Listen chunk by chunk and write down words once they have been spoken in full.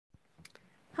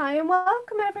Hi and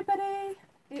welcome everybody.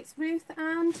 It's Ruth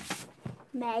and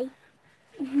May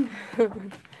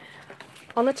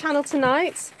on the channel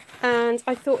tonight, and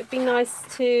I thought it'd be nice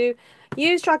to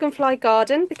use Dragonfly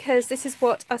Garden because this is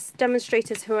what us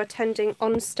demonstrators who are attending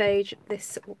on stage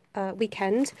this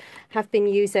weekend have been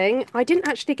using. I didn't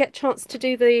actually get a chance to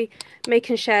do the make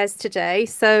and shares today,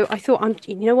 so I thought,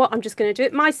 you know what, I'm just going to do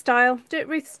it my style, do it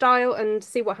Ruth style and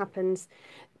see what happens.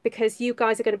 Because you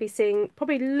guys are going to be seeing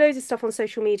probably loads of stuff on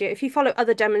social media. If you follow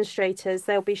other demonstrators,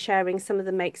 they'll be sharing some of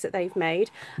the makes that they've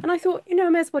made. And I thought, you know, I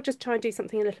may as well just try and do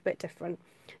something a little bit different.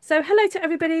 So hello to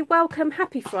everybody. Welcome.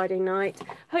 Happy Friday night.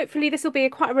 Hopefully this will be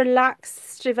quite a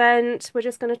relaxed event. We're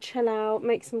just going to chill out,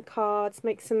 make some cards,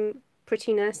 make some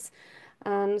prettiness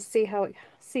and see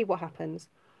what happens.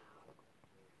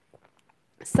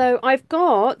 So I've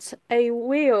got a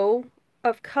wheel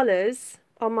of colours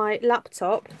on my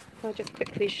laptop. I'll just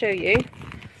quickly show you.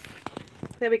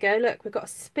 There we go, look, we've got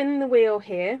to spin the wheel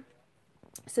here.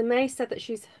 So May said that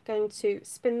she's going to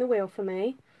spin the wheel for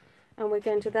me, and we're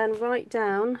going to then write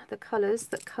down the colours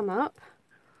that come up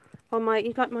on my,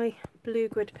 you've got my blue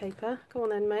grid paper. Go on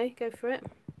then, May, go for it.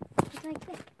 like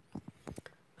this.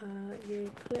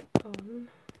 You clip on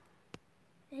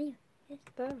there, I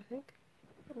think.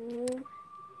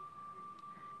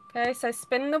 Okay, so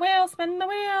spin the wheel, spin the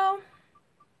wheel.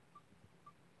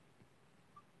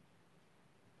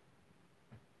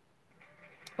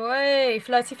 Oi,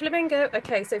 Flirty Flamingo.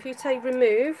 Okay, so if you say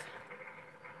remove,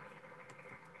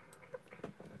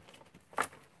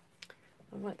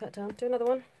 I'll write that down. Do another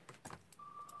one.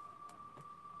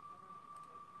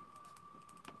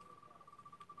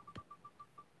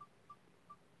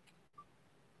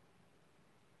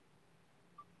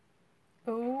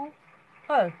 Oh.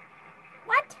 Oh.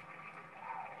 What?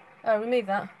 Oh, remove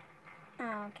that.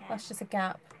 Oh, okay. That's just a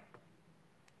gap.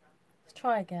 Let's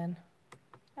try again.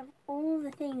 Of all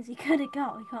the things we could have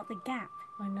got, we got the gap.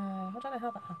 I know. I don't know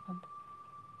how that happened.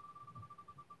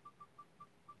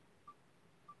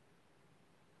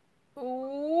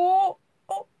 Oh.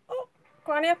 Oh. Oh.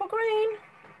 Granny apple green.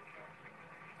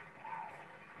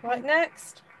 Right,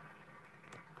 next.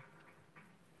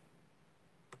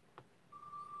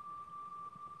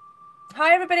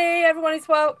 Hi everybody, everyone is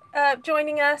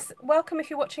joining us. Welcome if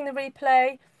you're watching the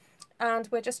replay, and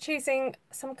we're just choosing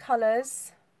some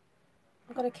colours.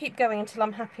 I'm going to keep going until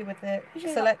I'm happy with the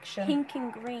selection. Pink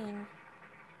and green.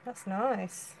 That's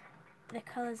nice. The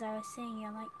colours I was seeing you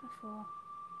like before.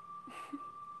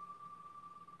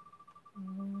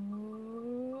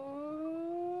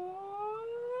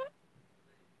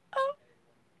 Oh.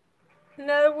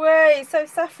 No way, so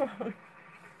Saffron. What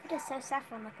does So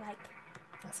Saffron look like?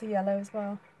 That's a yellow as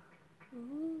well.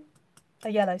 Ooh. A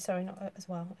yellow, sorry, not as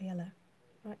well, a yellow.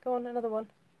 Right, go on, another one.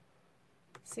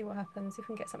 See what happens, if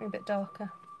we can get something a bit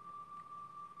darker.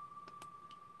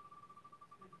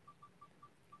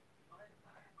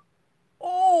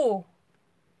 Oh!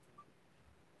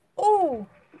 Oh!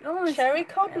 Cherry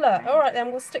Cobbler. All right,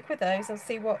 then we'll stick with those and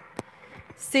see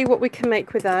what we can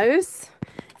make with those.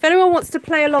 If anyone wants to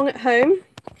play along at home,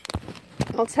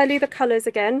 I'll tell you the colours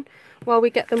again while we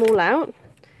get them all out.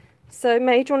 So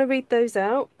May, do you want to read those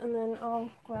out, and then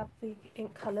I'll grab the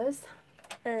ink colours.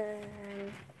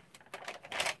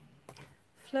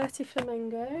 Flirty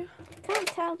Flamingo. Can't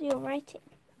tell you're writing.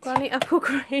 Granny apple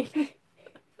green.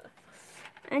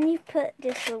 And you put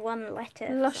just the one letter.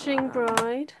 Blushing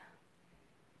bride.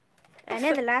 I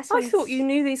know the last one. I thought you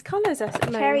knew these colours, May.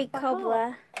 Cherry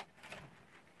Cobbler.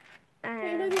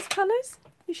 You know these colours?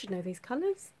 You should know these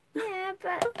colours. Yeah,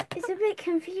 but it's a bit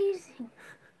confusing.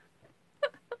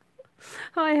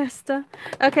 Hi Esther.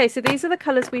 Okay, so these are the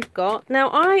colours we've got. Now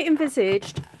I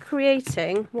envisaged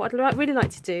creating, what I'd really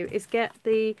like to do is get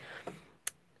the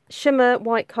shimmer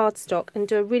white cardstock and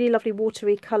do a really lovely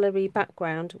watery coloury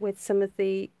background with some of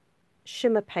the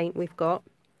shimmer paint we've got.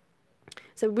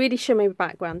 So really shimmery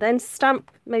background, then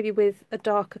stamp maybe with a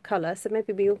darker colour. So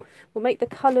maybe we'll make the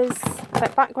colours,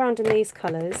 like background in these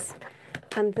colours,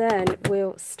 and then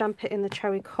we'll stamp it in the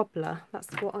Cherry Cobbler. That's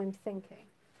what I'm thinking.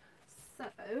 So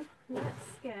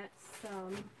let's get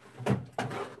some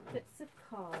bits of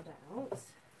card out,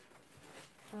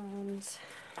 and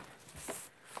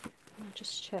I'll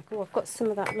just check. Oh, I've got some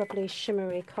of that lovely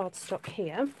shimmery cardstock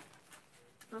here.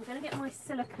 I'm going to get my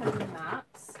silicone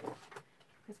mats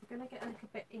because we're going to get a little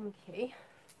bit inky.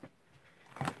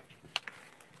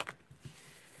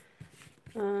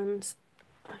 And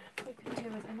we can do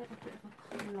with a little bit of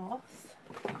a cloth.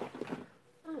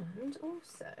 And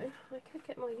also, I could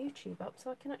get my YouTube up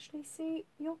so I can actually see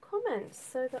your comments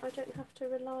so that I don't have to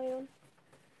rely on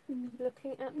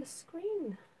looking at the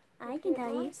screen. I can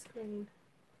tell you. Screen.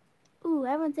 Ooh,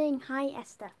 everyone's saying hi,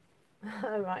 Esther.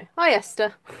 All right. Hi,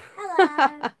 Esther.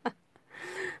 Hello.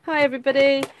 Hi,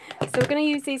 everybody. So we're going to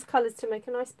use these colours to make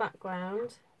a nice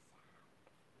background.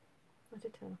 I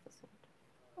did turn off the sound.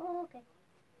 Oh, okay.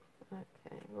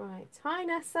 Okay, right. Hi,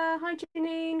 Nessa. Hi,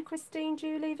 Janine, Christine,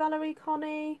 Julie, Valerie,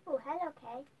 Connie. Oh, hello,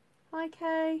 Kay. Hi,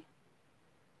 Kay.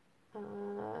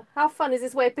 How fun is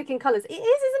this way of picking colours? It is,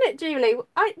 isn't it, Julie?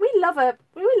 We love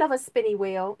a spinny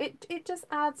wheel. It just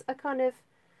adds a kind of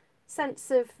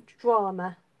sense of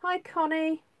drama. Hi,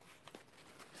 Connie.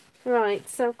 Right,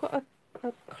 so I've got a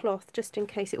cloth just in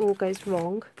case it all goes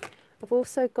wrong. I've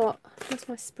also got, where's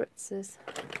my spritzers?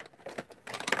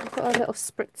 I've got a little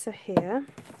spritzer here.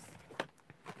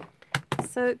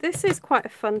 So this is quite a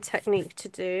fun technique to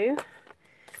do,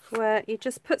 where you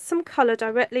just put some colour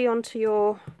directly onto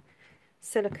your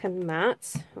silicone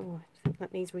mat. Oh, I think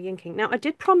that needs re-inking. Now, I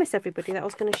did promise everybody that I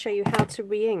was going to show you how to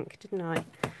re-ink, didn't I?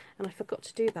 And I forgot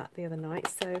to do that the other night,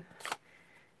 so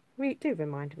do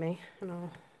remind me, and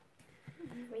I'll...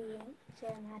 So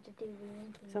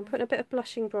I'm putting a bit of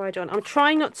Blushing Bride on. I'm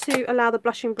trying not to allow the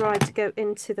Blushing Bride to go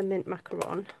into the mint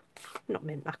macaron. Not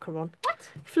mint macaron. What?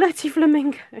 Flirty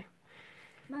Flamingo.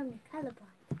 Mummy,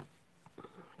 colourblind. Oh,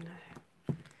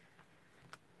 no.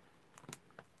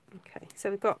 Okay, so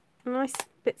we've got nice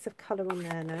bits of colour on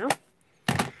there now.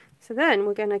 So then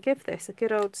we're going to give this a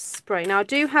good old spray. Now I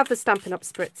do have the Stampin' Up!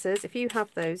 Spritzers. If you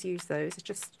have those, use those. It's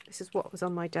just, this is what was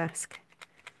on my desk.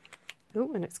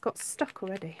 Oh, and it's got stuck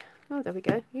already. Oh, there we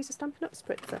go. Use a Stampin' Up!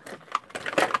 Spritzer.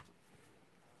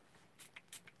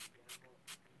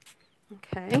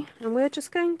 Okay, and we're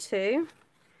just going to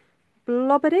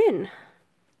blob it in.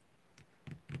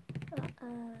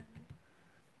 Uh-oh.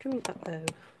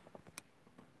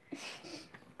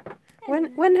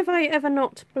 When have I ever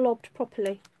not blobbed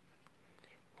properly?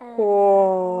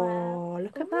 Oh,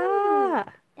 look at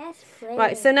that. That's pretty.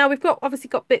 Right, so now we've obviously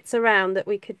got bits around that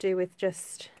we could do with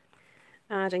just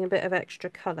adding a bit of extra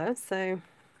colour. So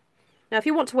now if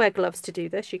you want to wear gloves to do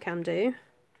this, you can do.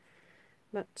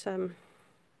 But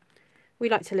we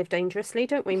like to live dangerously,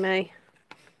 don't we, May?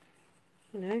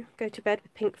 You know, go to bed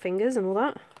with pink fingers and all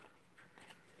that.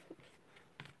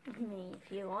 I mean,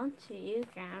 if you want to, you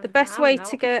can. The best way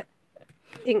to get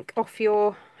ink off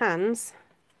your hands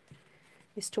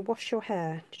is to wash your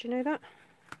hair. Did you know that?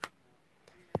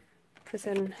 Because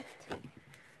then...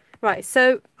 Right,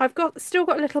 so I've still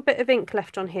got a little bit of ink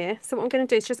left on here. So what I'm going to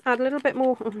do is just add a little bit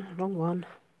more... Oh, wrong one.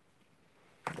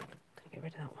 I'm going to get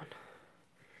rid of that one.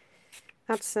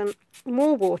 Add some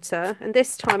more water, and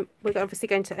this time we're obviously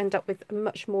going to end up with a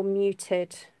much more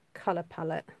muted colour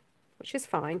palette, which is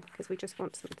fine because we just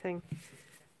want something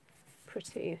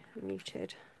pretty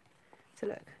muted. So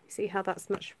look, see how that's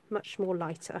much more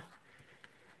lighter.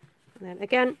 And then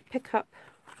again, pick up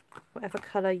whatever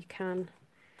colour you can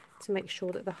to make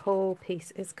sure that the whole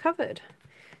piece is covered.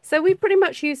 So we've pretty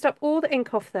much used up all the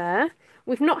ink off there.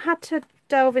 We've not had to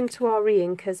delve into our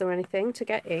re-inkers or anything to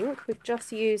get ink. We've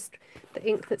just used the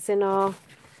ink that's in our...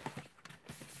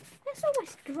 That's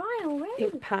almost dry already.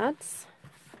 Ink pads.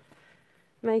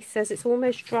 May says it's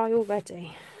almost dry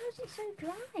already. How is it so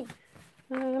dry?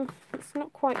 It's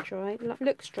not quite dry. It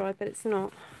looks dry, but it's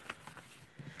not.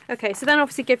 Okay, so then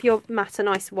obviously give your mat a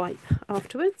nice wipe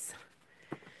afterwards.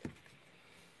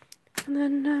 And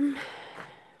then,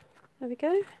 there we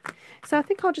go. So I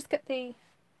think I'll just get the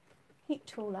heat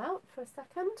tool out for a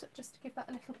second, just to give that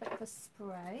a little bit of a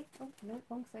spray. Oh, no,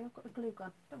 wrong thing. I've got the glue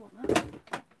gun. Don't want that.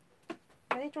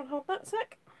 Okay, do you want to hold that a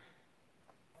sec?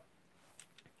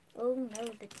 Oh no,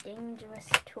 the dangerous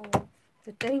tool.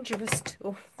 The dangerous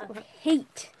tool. Of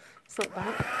heat. It's not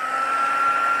that.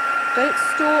 Don't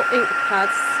store ink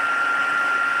pads.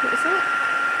 What is that?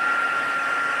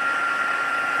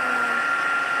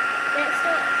 Don't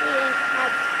store the ink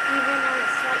pads even on a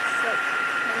slight slip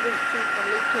and reaching for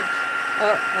leakage.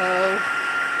 Uh-oh.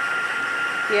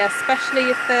 Yeah, especially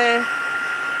if they're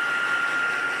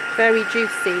very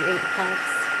juicy ink pads.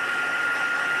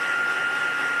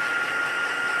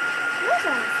 Those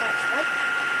are on a slight slip.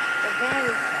 They're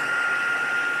very thin.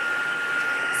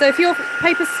 So if your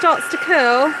paper starts to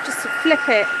curl, just flip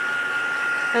it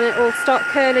and it will start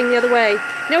curling the other way.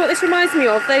 You know what this reminds me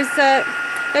of? Those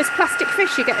plastic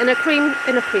fish you get in a cream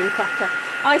cracker.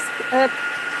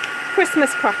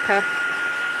 Christmas cracker.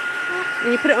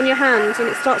 And you put it on your hand and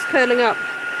it starts curling up.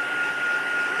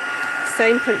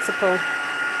 Same principle.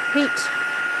 Heat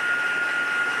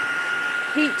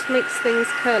makes things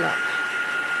curl up.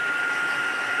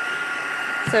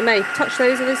 So May, touch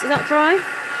those. Is that dry?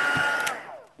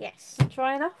 Yes.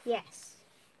 Dry enough? Yes.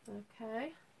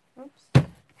 Okay. Oops.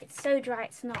 It's so dry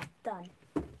it's not done.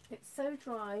 It's so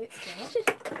dry, it's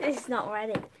not. It's not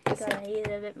ready. So I need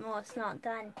a bit more. It's not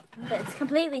done. But it's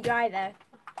completely dry though.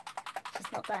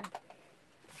 It's not done.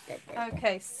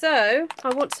 Okay, so I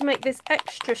want to make this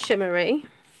extra shimmery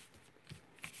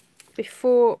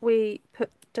before we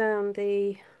put down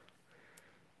the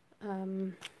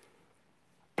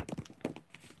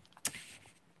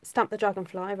stamp the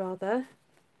dragonfly rather.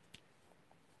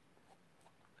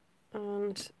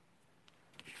 And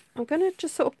I'm going to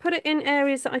just sort of put it in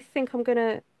areas that I think I'm going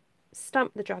to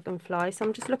stamp the dragonfly. So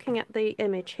I'm just looking at the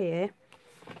image here.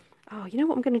 Oh, you know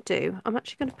what I'm going to do? I'm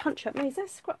actually going to punch up. Is there a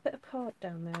scrap bit of card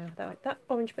down there? That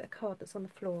orange bit of card that's on the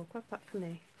floor. Grab that for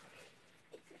me.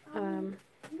 You're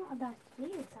not about to do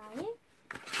this, are you?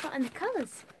 Not in the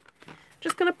colours.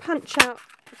 Just going to punch out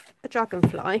a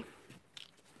dragonfly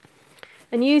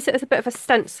and use it as a bit of a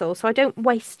stencil so I don't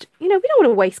waste, you know, we don't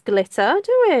want to waste glitter,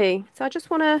 do we? So I just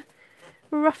want to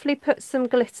roughly put some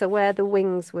glitter where the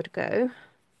wings would go.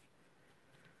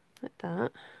 Like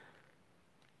that.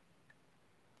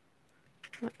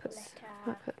 Might put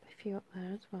a few up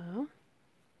there as well.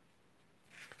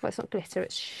 Well, it's not glitter,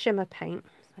 it's shimmer paint.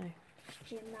 So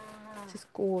Shimmer. this is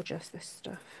gorgeous, this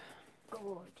stuff.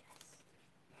 Gorgeous.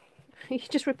 You're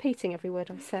just repeating every word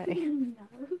I say. No.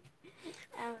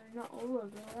 Not all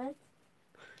of the words.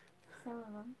 Some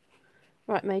of them.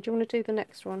 Right, May, do you want to do the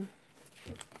next one?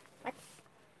 What?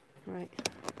 Right.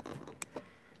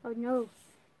 Oh no.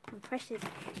 I'm pressing.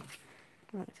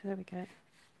 Right, so there we go.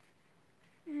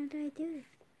 How do I do it?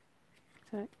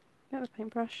 So, get the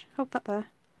paintbrush, hold that there.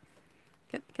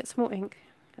 Get some more ink,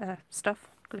 stuff,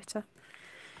 glitter.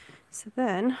 So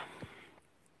then,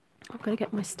 I'm going to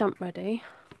get my stamp ready.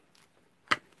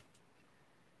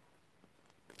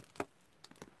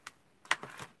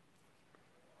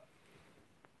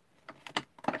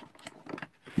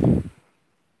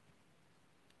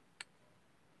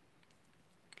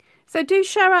 So do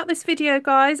share out this video,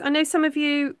 guys. I know some of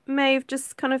you may have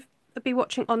just kind of be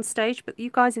watching on stage, but you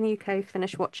guys in the UK have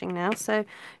finished watching now. So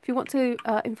if you want to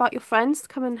invite your friends to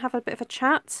come and have a bit of a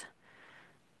chat,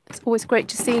 it's always great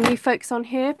to see new folks on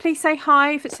here. Please say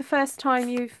hi if it's the first time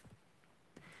you've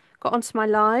got onto my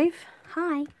live.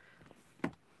 Hi.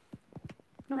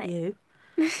 Not you.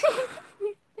 I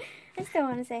still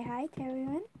want to say hi to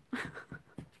everyone.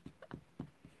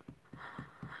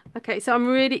 Okay, so I'm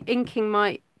really inking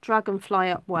my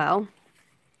dragonfly up well.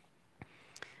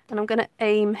 And I'm going to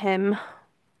aim him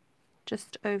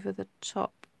just over the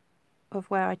top of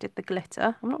where I did the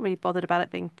glitter. I'm not really bothered about it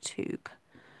being too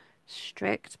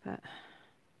strict, but...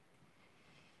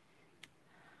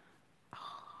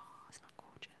 Oh, isn't that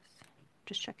gorgeous?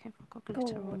 Just checking if I've got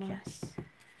glitter on there.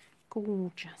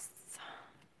 Gorgeous.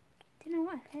 Don't know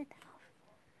what I've heard that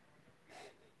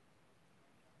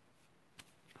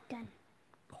of. Done.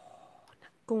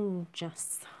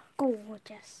 Gorgeous.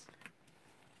 Gorgeous.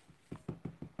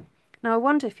 Now I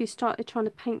wonder if you started trying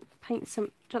to paint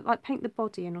some, like paint the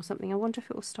body in or something, I wonder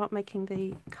if it will start making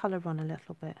the colour run a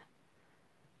little bit.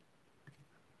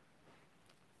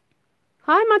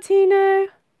 Hi Martina.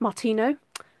 Martina.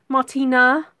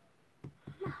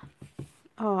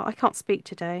 Oh, I can't speak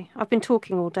today. I've been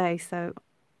talking all day, so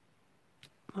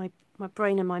my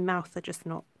brain and my mouth are just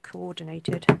not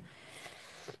coordinated.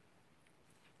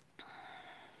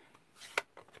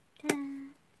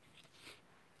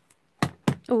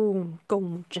 Oh,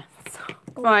 gorgeous.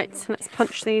 Right, so let's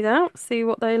punch these out, see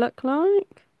what they look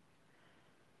like.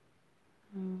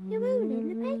 You're ruining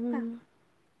the paper.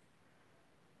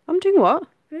 I'm doing what?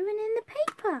 Ruining the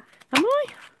paper. Am I?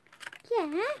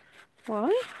 Yeah. Why?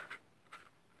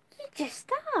 You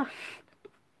just are.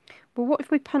 Well, what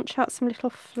if we punch out some little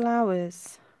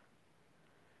flowers?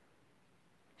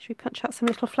 Should we punch out some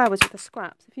little flowers with the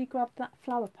scraps? If you grab that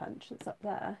flower punch that's up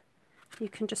there, you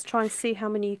can just try and see how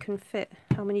many you can fit,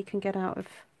 how many you can get out of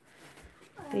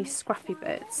these scrappy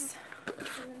bits.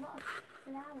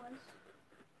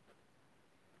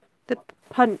 The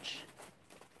punch.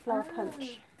 Flower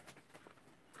punch.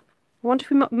 I wonder if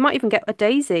we might even get a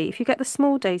daisy. If you get the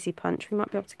small daisy punch, we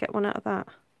might be able to get one out of that.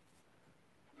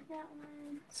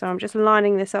 So I'm just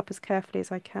lining this up as carefully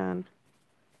as I can.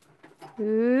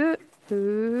 Ooh,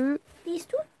 ooh. These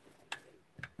two?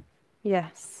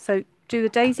 Yes, so do the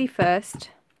daisy first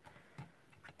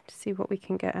to see what we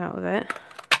can get out of it.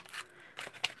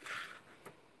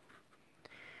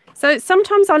 So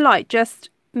sometimes I like just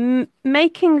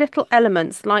making little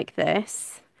elements like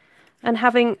this and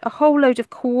having a whole load of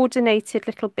coordinated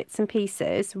little bits and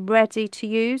pieces ready to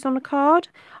use on a card.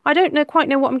 I don't quite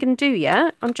know what I'm going to do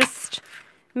yet. I'm just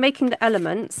making the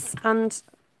elements and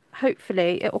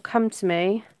hopefully it will come to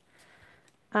me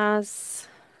as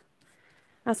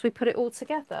we put it all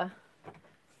together.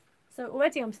 So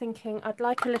already I'm thinking I'd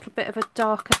like a little bit of a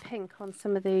darker pink on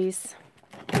some of these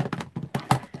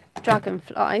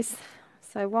dragonflies.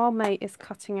 So while mate is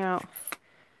cutting out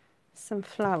some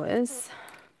flowers,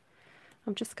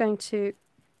 I'm just going to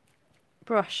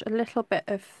brush a little bit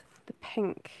of the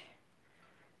pink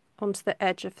onto the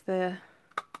edge of the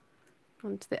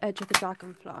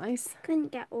dragonflies.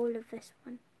 Couldn't get all of this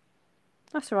one.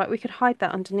 That's all right. We could hide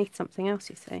that underneath something else,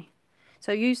 you see.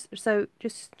 So you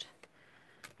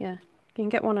can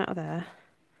get one out of there,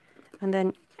 and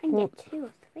then I can get 2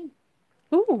 or 3.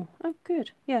 Ooh, oh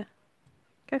good. Yeah,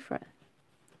 go for it.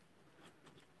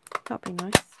 That'd be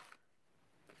nice.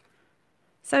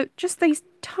 So just these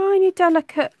tiny,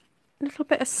 delicate little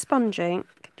bit of sponging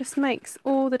just makes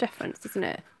all the difference, doesn't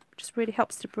it? Just really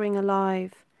helps to bring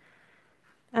alive.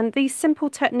 And these simple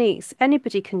techniques,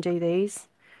 anybody can do these,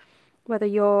 whether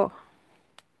you're,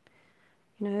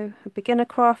 you know, a beginner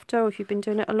crafter or if you've been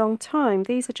doing it a long time.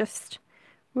 These are just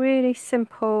really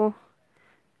simple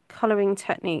colouring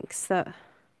techniques that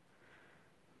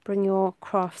bring your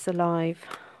crafts alive.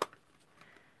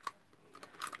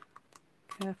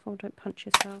 Careful, don't punch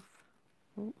yourself.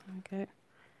 Oh, there we go.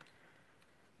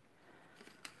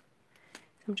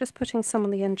 I'm just putting some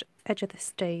on the edge of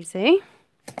this daisy.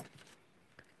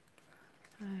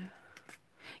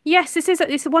 Yes,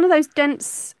 it's one of those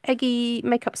dense, eggy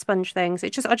makeup sponge things. I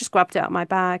just grabbed it out of my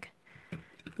bag.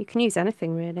 You can use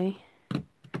anything really.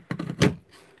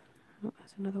 Oh,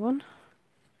 there's another one.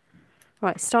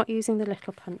 Right, start using the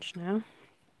little punch now.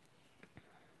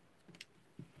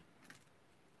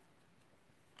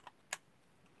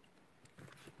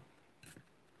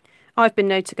 I've been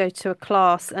known to go to a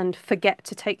class and forget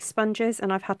to take sponges,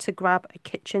 and I've had to grab a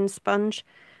kitchen sponge.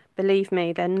 Believe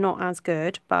me, they're not as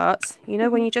good, but you know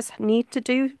when you just need to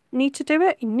do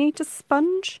it, you need a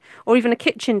sponge or even a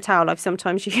kitchen towel. I've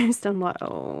sometimes used. I'm like,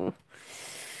 oh,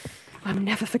 I'm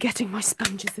never forgetting my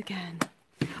sponges again.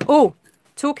 Oh,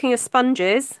 talking of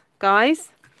sponges, guys.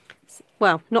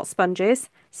 Well, not sponges.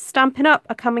 Stampin' Up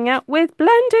are coming out with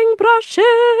blending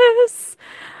brushes.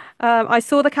 I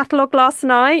saw the catalogue last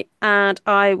night and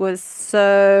I was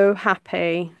so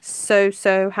happy,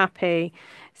 so happy.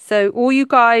 So all you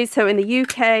guys who are in the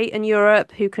UK and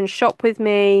Europe who can shop with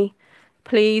me,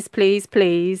 please, please,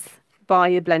 please buy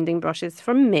your blending brushes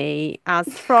from me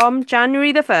as from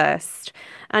January the 1st.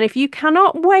 And if you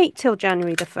cannot wait till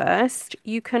January the 1st,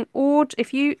 you can order,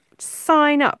 if you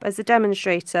sign up as a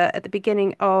demonstrator at the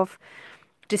beginning of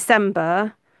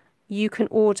December, you can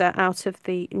order out of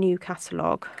the new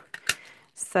catalogue.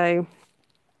 So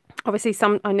obviously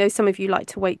I know some of you like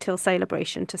to wait till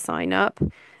Celebration to sign up,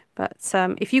 but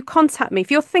if you contact me,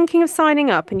 if you're thinking of signing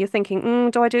up and you're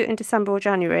thinking, do I do it in December or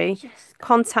January? Yes.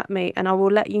 Contact me and I will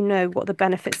let you know what the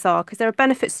benefits are, because there are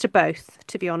benefits to both,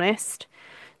 to be honest.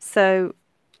 So,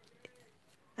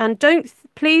 and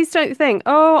please don't think,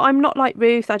 oh, I'm not like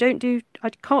Ruth, I can't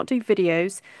do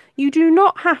videos. You do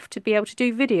not have to be able to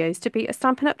do videos to be a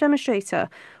Stampin' Up demonstrator.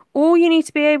 All you need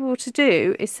to be able to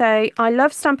do is say, I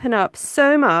love Stampin' Up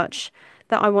so much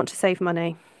that I want to save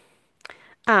money.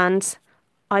 And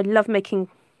I love making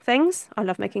things. I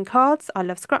love making cards. I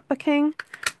love scrapbooking.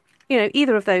 You know,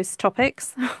 either of those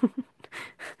topics.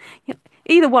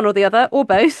 Either one or the other, or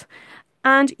both.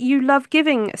 And you love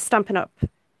giving Stampin' Up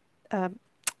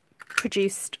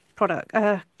produced product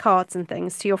cards and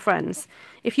things to your friends.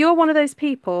 If you're one of those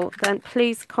people, then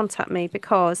please contact me,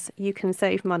 because you can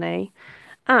save money.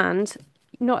 And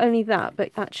not only that,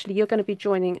 but actually you're going to be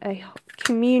joining a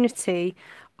community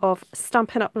of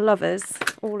Stampin' Up lovers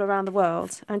all around the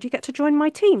world, and you get to join my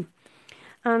team.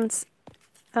 And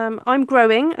I'm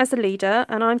growing as a leader,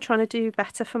 and I'm trying to do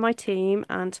better for my team.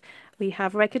 And we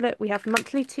have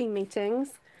monthly team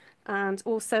meetings, and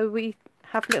also we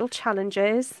have little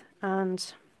challenges,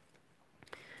 and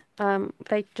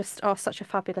they just are such a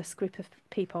fabulous group of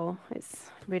people. It's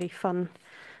really fun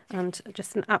and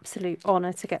just an absolute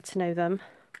honour to get to know them.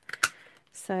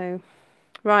 So,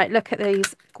 right, look at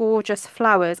these gorgeous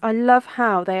flowers. I love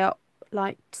how they are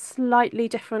like slightly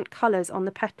different colours on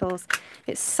the petals.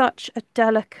 It's such a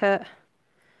delicate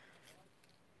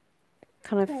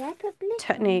kind of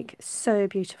technique. So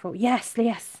beautiful. Yes,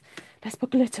 let's put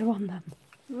glitter on them.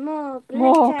 More glitter.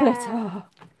 More glitter.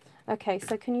 Okay,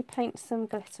 so can you paint some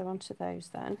glitter onto those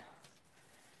then?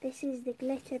 This is the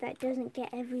glitter that doesn't get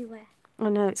everywhere. I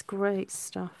know, it's great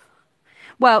stuff.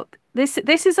 Well, this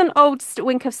is an old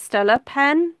Wink of Stella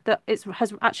pen that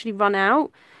has actually run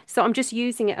out, so I'm just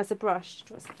using it as a brush.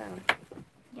 Do you want to sit down?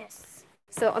 Yes.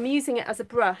 So I'm using it as a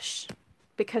brush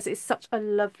because it's such a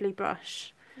lovely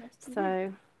brush. Yes,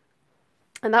 so,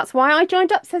 and that's why I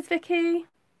joined up, says Vicky.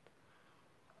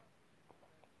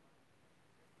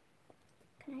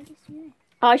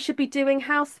 I should be doing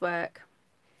housework.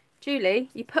 Julie,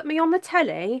 you put me on the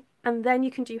telly and then you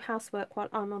can do housework while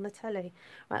I'm on the telly.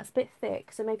 Right, it's a bit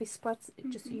thick, so maybe spread,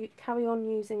 just you carry on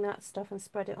using that stuff and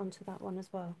spread it onto that one as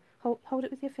well. Hold it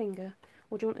with your finger.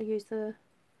 Or do you want to use the...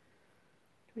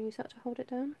 Do you use that to hold it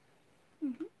down?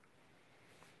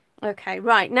 Okay,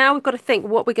 right, now we've got to think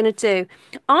what we're going to do.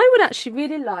 I would actually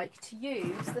really like to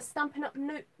use the Stampin' Up!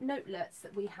 Notelets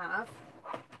that we have,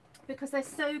 because they're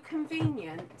so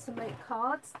convenient to make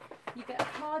cards. You get a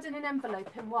card in an envelope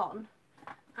in one,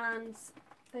 and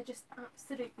they're just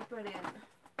absolutely brilliant.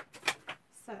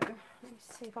 So, let me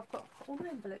see if I've got all the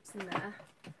envelopes in there.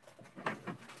 I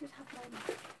did have a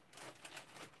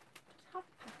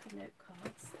pack of note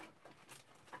cards.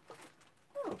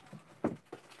 Oh, do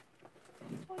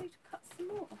I need to cut some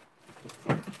more?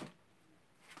 Oh,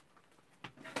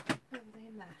 they're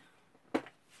in there.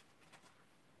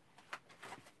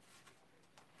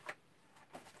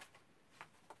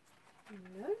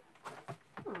 No.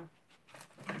 Oh.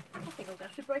 I think I'm going to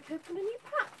have to break open a new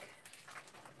pack.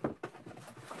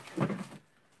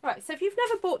 Right, so if you've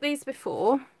never bought these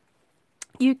before,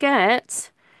 you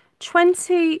get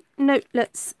 20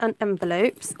 notelets and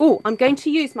envelopes. Oh, I'm going to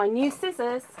use my new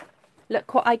scissors.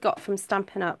 Look what I got from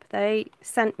Stampin' Up. They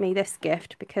sent me this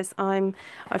gift because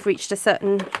I've reached a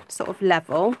certain sort of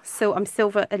level, so I'm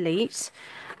Silver Elite,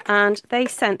 and they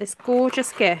sent this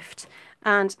gorgeous gift,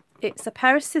 and it's a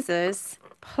pair of scissors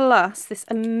plus this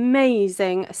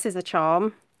amazing scissor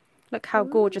charm. Look how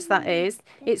gorgeous that is.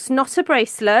 It's not a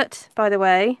bracelet, by the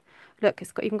way. Look,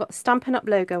 it's even got the Stampin' Up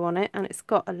logo on it, and it's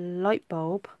got a light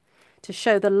bulb to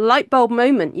show the light bulb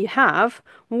moment you have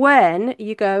when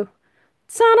you go,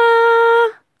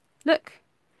 ta-da! Look,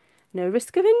 no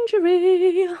risk of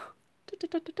injury. Da, da,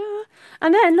 da, da, da.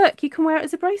 And then, look, you can wear it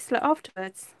as a bracelet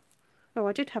afterwards. Oh,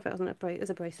 I did have it as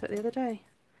a bracelet the other day.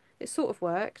 It sort of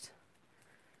worked.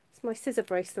 It's my scissor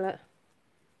bracelet.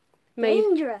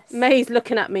 Dangerous. May's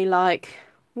looking at me like,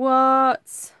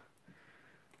 what?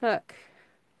 Look,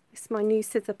 it's my new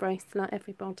scissor bracelet,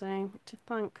 everybody. To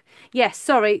thank. Yes,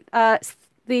 sorry.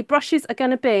 The brushes are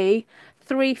going to be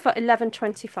 3 for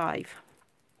 $11.25.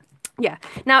 Yeah.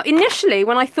 Now, initially,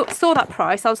 when I saw that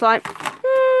price, I was like,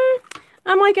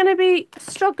 am I going to be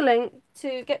struggling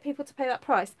to get people to pay that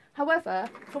price? However,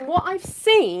 from what I've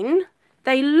seen,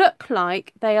 they look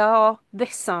like they are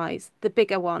this size, the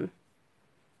bigger one.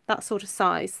 That sort of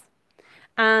size.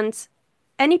 And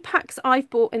any packs I've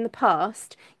bought in the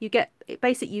past, you get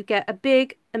a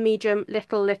big, a medium,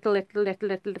 little,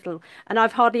 and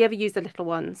I've hardly ever used the little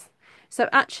ones. So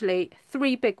actually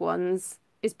 3 big ones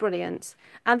is brilliant,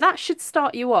 and that should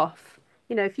start you off.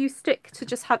 You know, if you stick to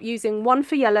just using one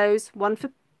for yellows, one for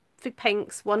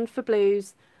pinks, one for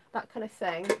blues, that kind of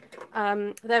thing.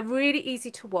 They're really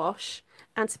easy to wash.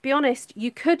 And to be honest, you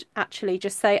could actually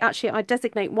just say, actually, I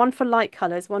designate one for light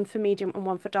colours, one for medium and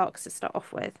one for darks to start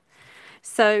off with.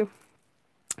 So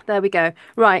there we go.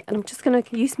 Right, and I'm just going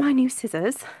to use my new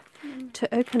scissors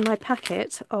to open my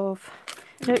packet of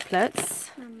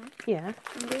notelets. Mama, yeah.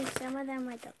 I'm doing some of them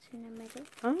with dots in the middle.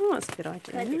 Oh, that's a good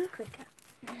idea. Because it's quicker.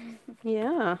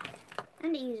 Yeah.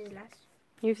 And it uses less.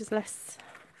 Uses less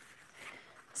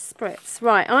spritz.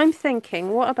 Right, I'm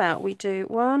thinking, what about we do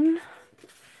 1,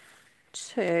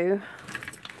 2,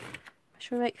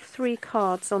 should we make 3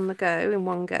 cards on the go in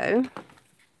one go?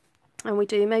 And we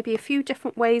do maybe a few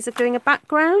different ways of doing a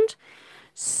background.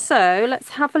 So let's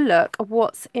have a look at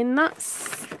what's in that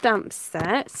stamp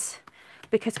set,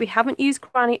 because we haven't used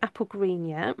Granny Apple Green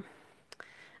yet.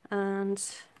 And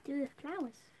Do the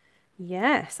flowers.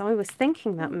 yes, I was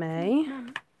thinking that, May.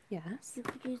 Mama, Yes. you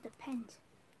could use the pens.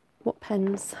 What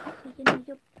pens? You can use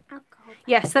your alcohol.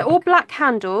 Yes, they're all black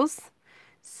handles.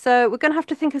 So we're going to have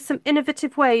to think of some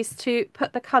innovative ways to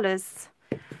put the colours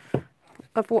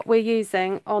of what we're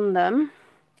using on them.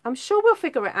 I'm sure we'll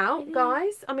figure it out,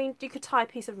 guys. I mean, you could tie a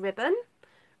piece of ribbon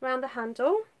around the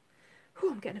handle.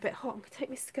 Oh, I'm getting a bit hot. I'm going to take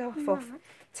my scarf off.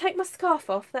 Take my scarf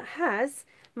off that has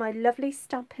my lovely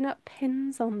Stampin' Up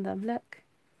pins on them. Look.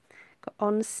 Got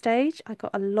on stage. I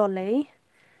got a lolly.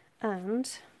 And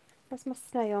where's my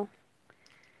snail?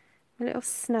 My little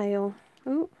snail.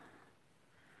 Ooh.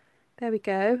 There we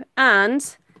go.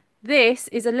 And this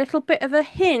is a little bit of a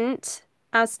hint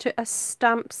as to a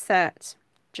stamp set.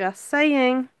 Just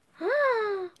saying.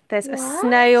 There's a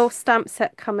snail stamp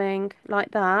set coming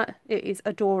like that. It is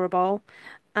adorable.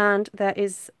 And there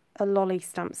is a lolly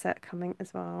stamp set coming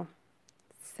as well.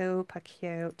 Super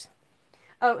cute.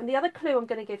 Oh, and the other clue I'm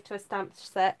going to give to a stamp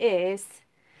set is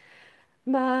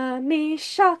Mummy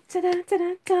shark, da da da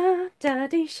da da,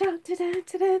 Daddy shark, da da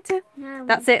da da da.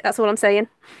 That's it. That's all I'm saying.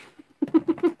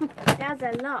 That's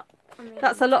a lot. I mean,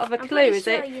 That's a lot of a I'm clue, pretty is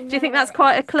sure it? you Do you know think what that's it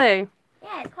quite a is. clue?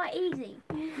 Yeah, it's quite easy.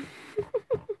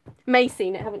 May's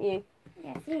seen it, haven't you?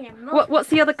 Yeah, I've seen it multiple What's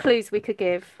the other times. clues we could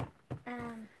give?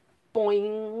 Um.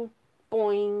 Boing,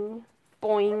 boing,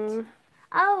 boing.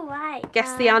 Oh right.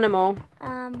 Guess the animal.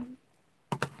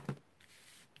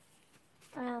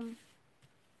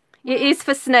 It is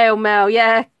for snail mail,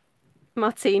 yeah.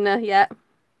 Martina, yeah.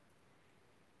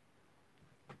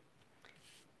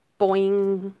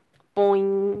 Boing,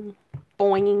 boing,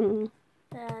 boing.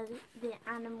 The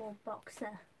animal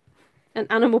boxer. An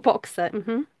animal boxer.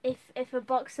 Mm-hmm. If a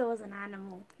boxer was an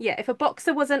animal. Yeah, if a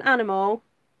boxer was an animal.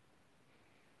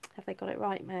 Have they got it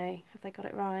right, May? Have they got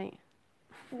it right?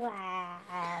 Wow.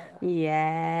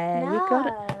 Yeah, No, you got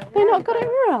it. They not got it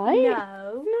right.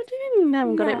 No. Not doing. They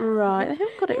haven't got it right. They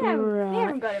haven't got it They right.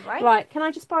 haven't got it right. Right, can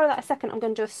I just borrow that a second? I'm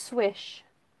going to do a swish.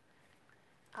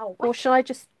 Oh. Or shall I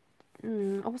just?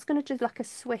 I was going to do like a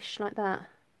swish like that.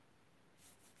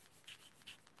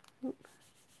 Oop.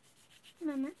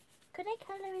 Mama, could I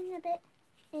colour in a bit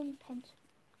in pencil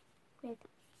with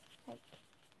like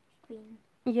green?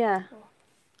 Yeah. Or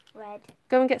red.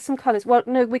 Go and get some colours. Well,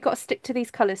 no, we've got to stick to these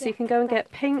colours. So Yeah, you can go and red.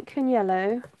 get pink and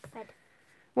yellow. Red.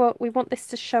 Well, we want this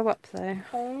to show up though.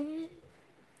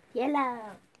 Yellow.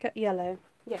 Get yellow.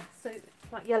 Yeah, so it's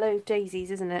like yellow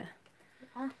daisies, isn't it?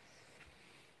 Yeah.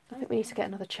 I think we need to get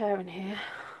another chair in here.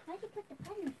 Where'd you put the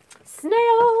pen?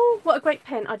 Snail! What a great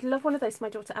pen. I'd love one of those for my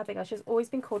daughter Abigail. She's always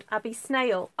been called Abby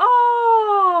Snail.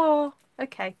 Oh!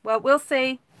 Okay, well, we'll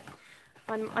see.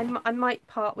 I might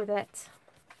part with it.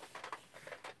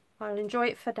 I'll enjoy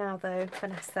it for now, though,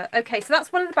 Vanessa. Okay, so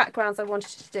that's one of the backgrounds I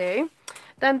wanted to do.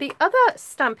 Then the other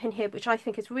stamp in here, which I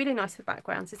think is really nice for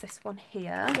backgrounds, is this one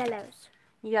here. Yellows.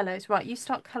 Yellows. Right, you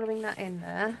start colouring that in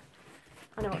there.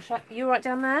 I know what. You right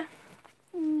down there?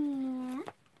 Yeah.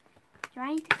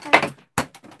 Trying to colour.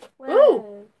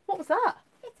 Ooh! What was that?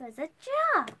 It was a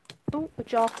jar. Oh, a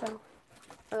jar fell.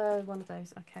 One of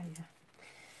those. Okay, yeah.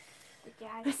 The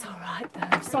jar. It's all right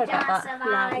though. Sorry jar about that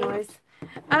loud survived. noise.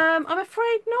 I'm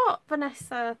afraid not,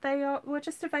 Vanessa. We're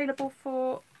just available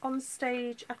for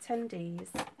on-stage attendees.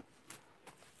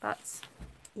 But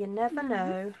you never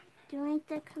know. Do I need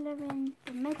to colour in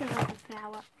the middle of the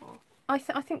flower? Or I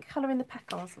think colouring the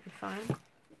petals will be fine.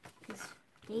 because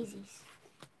daisies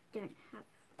don't have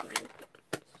really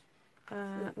good.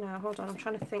 Now, hold on. I'm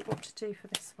trying to think what to do for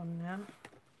this one now.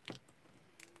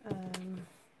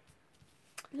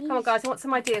 Come on, guys. I want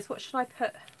some ideas. What should I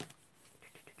put?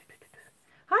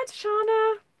 Hi,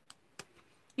 Tashana.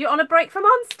 You're on a break from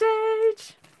on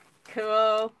stage.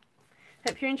 Cool.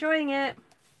 Hope you're enjoying it.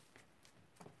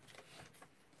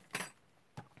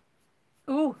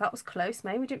 Ooh, that was close,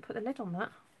 May. We didn't put the lid on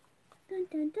that. Dun,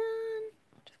 dun, dun.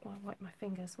 I just want to wipe my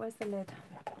fingers. Where's the lid?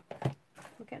 I'm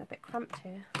getting a bit cramped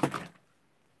here. I'll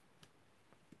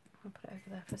put it over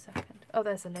there for a second. Oh,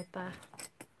 there's a lid there.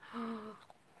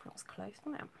 That was close,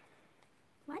 wasn't it?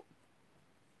 What?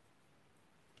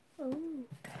 Oh.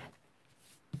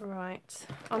 Right.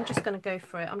 I'm just going to go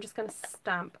for it. I'm just going to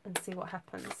stamp and see what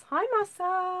happens. Hi,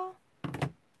 Marcel.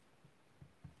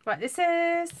 Right, this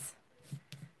is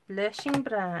Blushing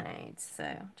Bride. So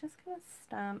I'm just going to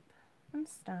stamp and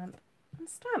stamp and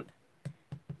stamp.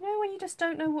 You know when you just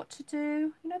don't know what to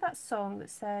do? You know that song that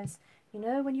says, you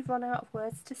know when you've run out of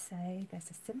words to say,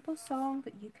 there's a simple song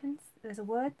that you can, there's a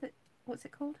word that, what's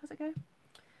it called? How's it go?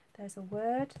 There's a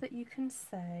word that you can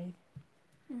say.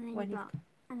 And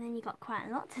then you got quite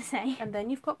a lot to say. And then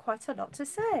you've got quite a lot to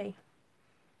say.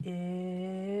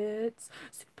 It's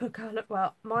super colour.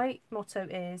 Well, my motto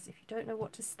is, if you don't know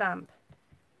what to stamp,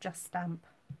 just stamp.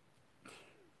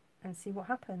 And see what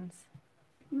happens.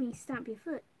 You mean stamp your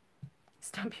foot?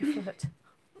 Stamp your foot.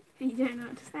 If you don't know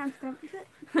what to stamp, stamp your foot.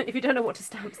 If you don't know what to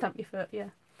stamp, stamp your foot, yeah.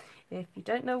 If you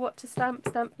don't know what to stamp,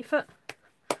 stamp your foot.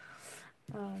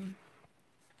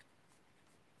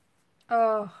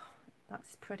 Oh,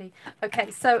 that's pretty. Okay,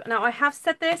 so now I have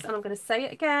said this and I'm going to say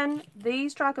it again.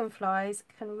 These dragonflies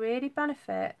can really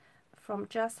benefit from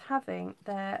just having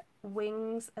their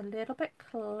wings a little bit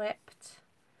clipped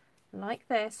like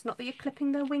this. Not that you're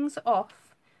clipping their wings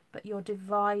off, but you're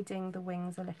dividing the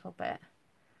wings a little bit.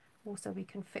 Also, we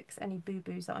can fix any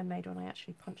boo-boos that I made when I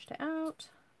actually punched it out.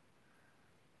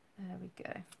 There we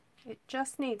go. It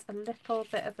just needs a little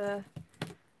bit of a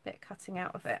bit cutting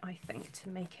out of it, I think, to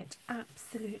make it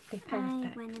absolutely perfect.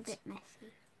 I went a bit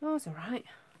messy. Oh, it's alright.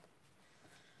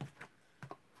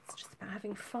 It's just about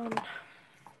having fun.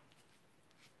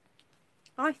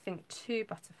 I think 2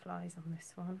 butterflies on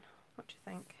this one. What do you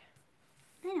think?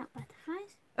 They're not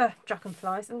butterflies.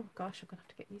 Dragonflies. Oh gosh, I'm going to have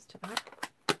to get used to that.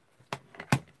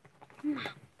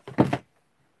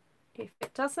 If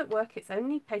it doesn't work, it's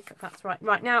only paper. That's right.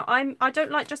 Right, now I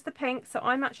don't like just the pink, so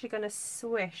I'm actually going to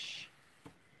swish.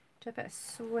 Do a bit of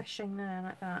swishing there,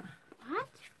 like that. What?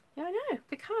 Yeah, I know,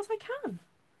 because I can.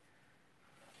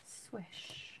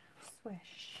 Swish,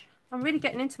 swish. I'm really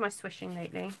getting into my swishing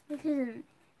lately. This isn't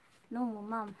normal,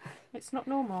 Mum. It's not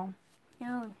normal.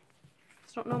 No.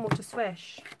 It's not normal to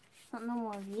swish. It's not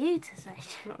normal of you to say.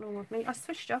 Not normal with me. I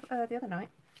swished up the other night.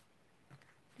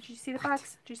 Did you see the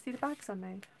bags? Did you see the bags I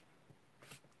made?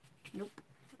 Nope.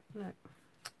 No.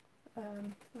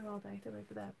 Where are they? They're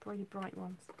over there. Really bright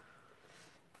ones.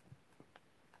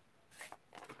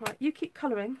 Right, you keep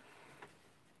colouring.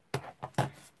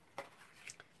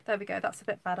 There we go. That's a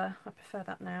bit better. I prefer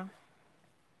that now.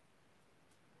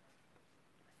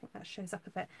 I think that shows up a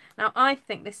bit. Now, I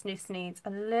think this needs a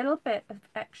little bit of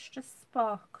extra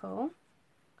sparkle.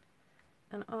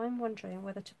 And I'm wondering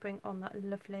whether to bring on that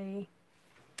lovely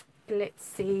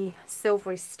glitzy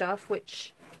silvery stuff,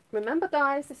 which, remember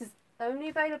guys, this is only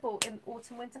available in the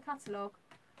autumn winter catalogue.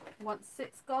 Once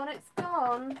it's gone, it's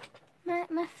gone.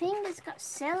 My finger's got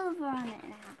silver on it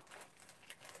now.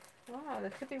 Wow, there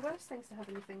could be worse things to have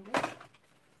in your fingers.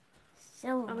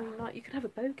 Silver. I mean, like, you could have a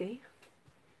bogey.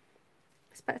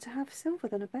 It's better to have silver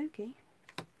than a bogey.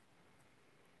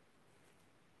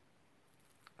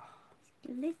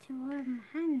 Glitter all over my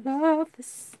hands. Love the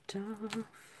stuff.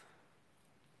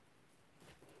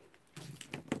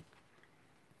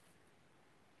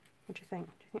 What do you think?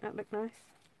 Do you think that looked nice?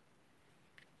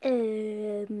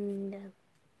 No.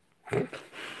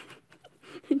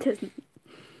 It doesn't.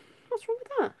 What's wrong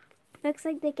with that? Looks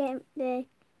like they're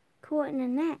caught in a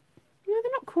net. No,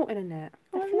 they're not caught in a net.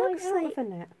 They're Well, it flying looks out like- of a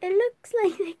net. It looks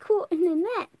like they're caught in a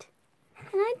net. And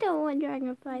I don't want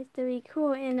dragonflies to be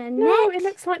caught in a No, net. it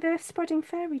looks like they're spreading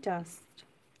fairy dust.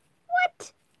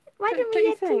 What? Why Don't don't we you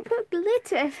get to think? put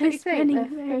glitter if Don't they're you think spreading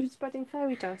they're fairy? spreading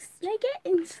fairy dust? They're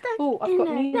getting stuck Oh, I've in got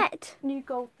a net. new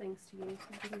gold things to use.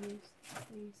 I'm going to use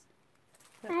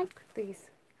these. Look, these.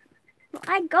 Well,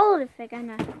 I gold if they're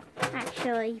gonna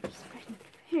actually be spreading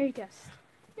fairy dust.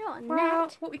 Not a Well,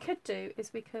 net. what we could do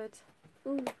is we could...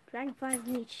 Ooh, dragonflies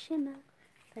need shimmer.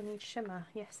 They need shimmer.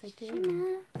 Yes, they do.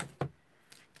 Shimmer.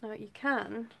 Now, you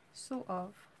can, sort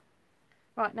of.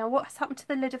 Right, now what's happened to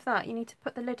the lid of that? You need to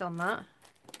put the lid on that.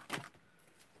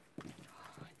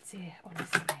 Oh, dear,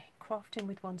 honestly. Crafting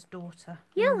with one's daughter.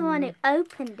 You're the one who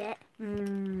opened it.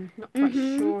 Not quite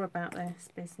sure about this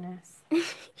business.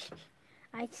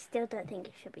 I still don't think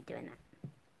you should be doing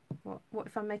that. What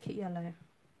if I make it yellow?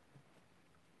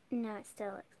 No, it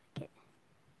still looks like it.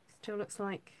 Still looks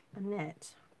like a net.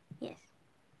 Yes.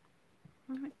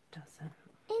 No, it doesn't.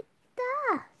 It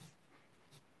does.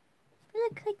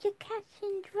 Look like you're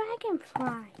catching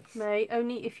dragonflies. May,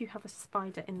 only if you have a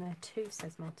spider in there too,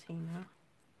 says Martina.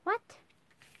 What?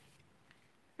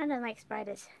 I don't like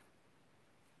spiders.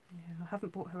 Yeah, I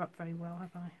haven't brought her up very well,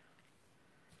 have I?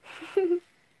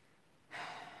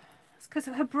 It's because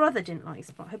her brother didn't like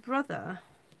spiders. Her brother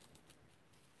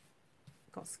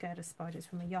got scared of spiders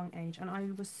from a young age, and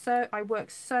I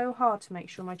worked so hard to make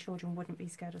sure my children wouldn't be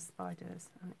scared of spiders,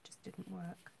 and it just didn't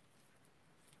work.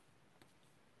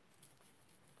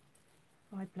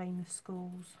 I blame the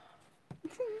schools.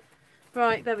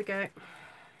 Right, there we go.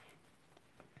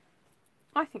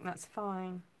 I think that's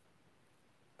fine.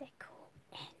 They're caught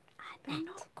in a They're net.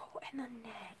 not caught in a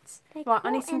net. They're Right,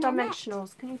 I need caught some in a net.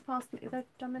 dimensionals. Can you pass me the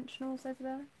dimensionals over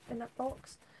there in that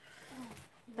box?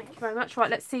 Thank you very much.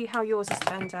 Right, let's see how yours has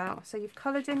turned out. So you've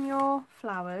coloured in your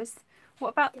flowers. What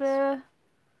about the...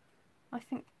 I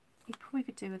think you probably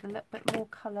could do with a little bit more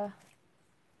colour.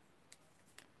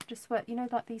 Just where, you know,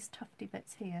 like these tufty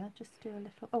bits here. Just do a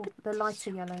little... Oh, the lighter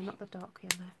yellow, not the dark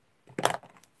yellow.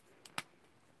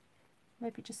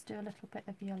 Maybe just do a little bit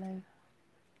of yellow.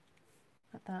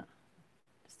 Like that.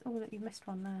 Just, oh, look, you missed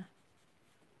one there.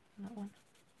 And that one.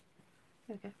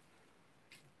 There we go.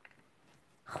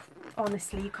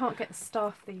 Honestly, you can't get the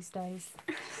staff these days.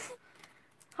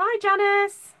 Hi,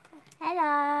 Janice!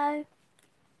 Hello.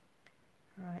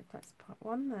 Right, let's put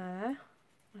one there.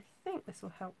 I think this will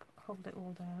help hold it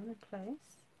all down in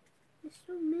place. There's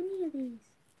so many of these.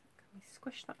 Can we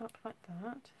squish that up like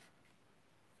that?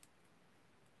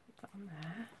 Put that on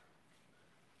there.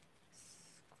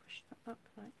 Squish that up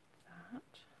like that.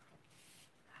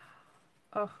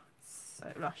 Oh, it's so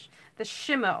lush. The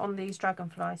shimmer on these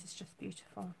dragonflies is just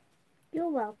beautiful. You're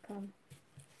welcome.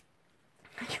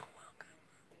 You're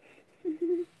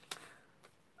welcome.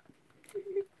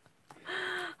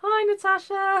 Hi,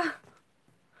 Natasha.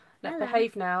 Look, Hello.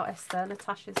 behave now, Esther.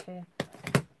 Natasha's here.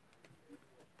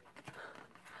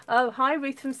 Oh, hi,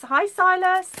 Ruth from... Hi,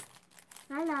 Silas.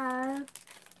 Hello.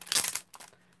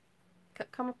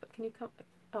 come up. Can you come?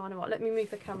 Oh, I know what. Let me move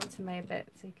the camera to May a bit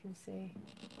so you can see.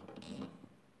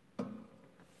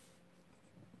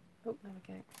 Oh, there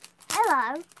we go.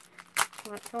 Hello.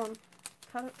 Right, go on.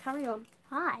 Carry on.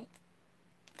 Hi.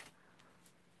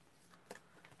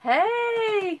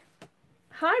 Hey!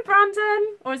 Hi,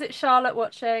 Brandon. Or is it Charlotte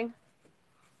watching?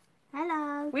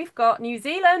 Hello. We've got New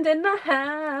Zealand in the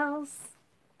house.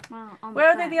 Well, Where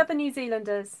are they, the other New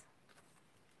Zealanders?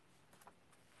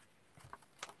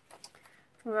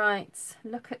 Right,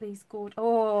 look at these gorgeous.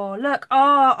 Oh, look.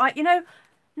 Oh, you know,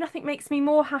 nothing makes me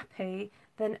more happy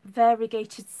than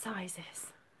variegated sizes.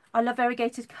 I love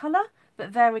variegated colour, but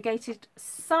variegated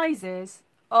sizes.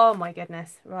 Oh my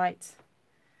goodness. Right.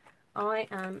 I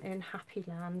am in happy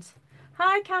land.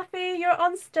 Hi, Kathy. You're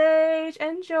on stage.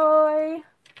 Enjoy.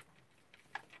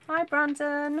 Hi,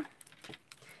 Brandon.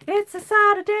 It's a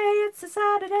Saturday. It's a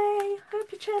Saturday.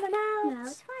 Hope you're chilling out. No,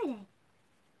 it's Friday.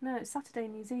 No, it's Saturday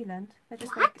in New Zealand.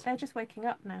 They're just waking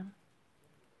up now.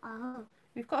 Oh.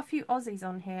 We've got a few Aussies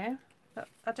on here, but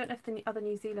I don't know if the other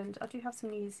New Zealand. I do have some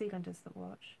New Zealanders that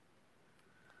watch.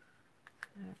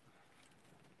 No.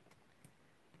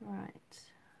 Right,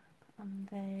 put on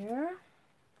there.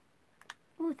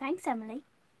 Oh, thanks, Emily.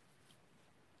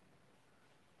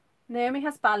 Naomi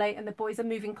has ballet and the boys are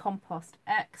moving compost.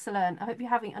 Excellent. I hope you're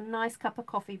having a nice cup of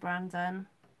coffee, Brandon.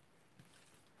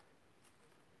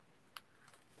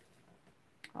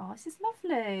 Oh, this is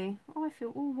lovely. Oh, I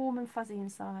feel all warm and fuzzy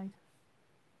inside.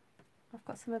 I've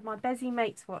got some of my Bezzy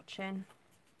mates watching.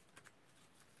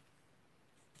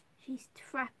 She's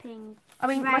trapping. I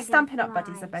mean, my Stampin' Up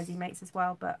dragonflies. buddies are Bezzy mates as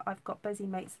well, but I've got Bezzy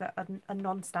mates that are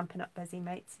non-Stampin' Up Bezzy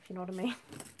mates, if you know what I mean.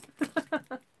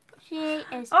 She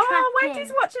is Oh, trapping.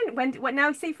 Wendy's watching. Wendy, well,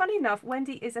 now, see, funny enough,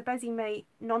 Wendy is a Bezzy mate,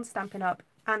 non-Stampin' Up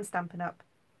and Stampin' Up.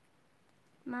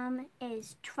 Mum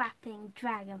is trapping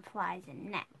dragonflies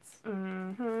in nets.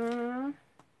 Mm-hmm.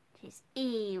 She's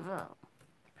evil.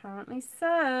 Apparently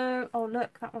so. Oh,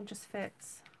 look, that one just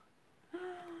fits. Look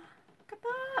at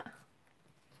that.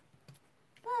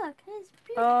 Look, there's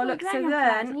beautiful Oh, look, so dragonflies,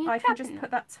 then and you're I can just trapping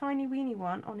put them. that tiny weeny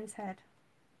one on his head.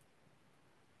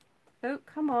 Oh,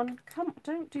 come on.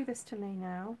 Don't do this to me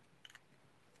now.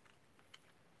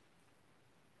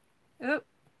 Oh,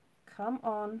 come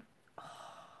on. Oh.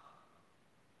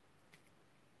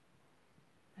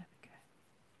 There we go.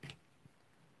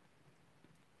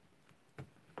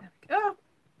 There we go.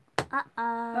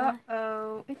 Uh-oh.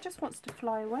 Uh-oh. It just wants to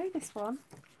fly away, this one.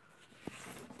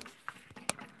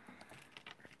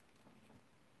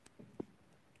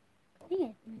 I think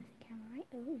I moved the camera right.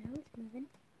 Oh, no, it's moving.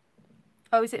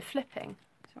 Oh, is it flipping?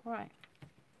 Is that right?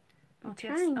 I'm Auntie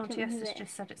trying to S move has it.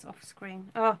 just said it's off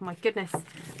screen. Oh my goodness.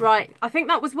 Right, I think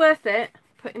that was worth it,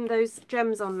 putting those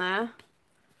gems on there.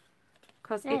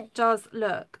 Because Really? it does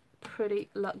look pretty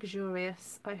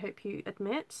luxurious, I hope you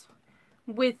admit.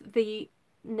 With the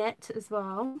net as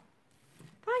well.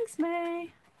 Thanks,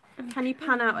 May. Can you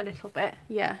pan out a little bit?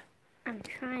 Yeah. I'm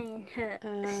trying to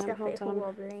stop hold it from on.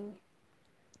 wobbling.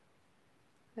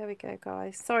 There we go,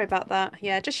 guys. Sorry about that.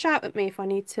 Yeah, just shout at me if I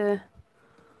need to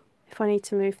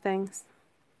move things.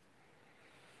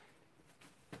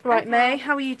 Right, Okay. May,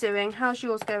 how are you doing? How's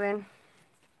yours going?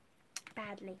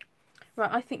 Badly.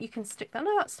 Right, I think you can stick that.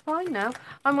 No, that's fine now.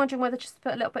 I'm wondering whether just to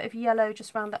put a little bit of yellow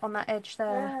just round that on that edge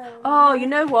there. Oh, you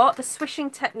know what? The swishing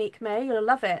technique, May, you'll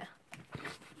love it.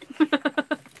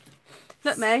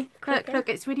 Look, May. Look,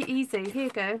 it's really easy. Here you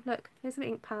go. Look, here's an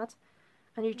ink pad.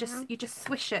 And you just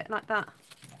swish it like that.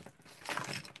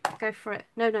 Go for it.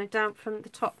 No, down from the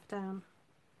top down.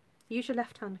 Use your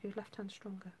left hand, because your left hand's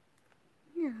stronger.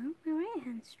 No, my right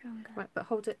hand's stronger. Right, but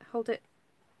hold it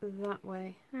that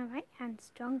way. My right hand's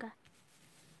stronger.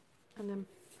 And then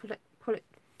pull it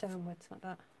downwards like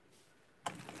that.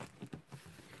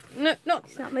 No, not.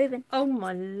 It's not moving. Oh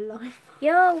my life.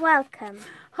 You're welcome.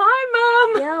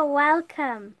 Hi, Mum. You're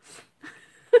welcome.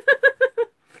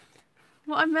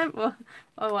 What I meant was,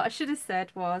 what I should have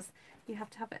said was, you have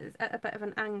to have it at a bit of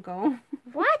an angle.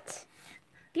 What?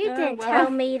 You Oh, didn't well. tell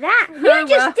me that. You Oh,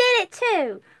 just well. did it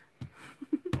too.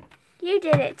 You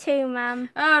did it too, Mum.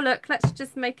 Oh, look, let's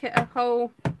just make it a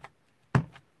whole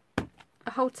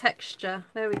texture.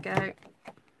 There we go.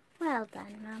 Well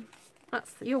done, Mum.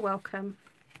 You're welcome.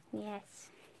 Yes.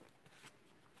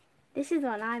 This is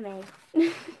one I made.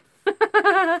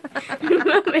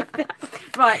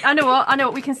 Right, I know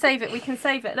what, we can save it,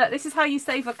 Look, this is how you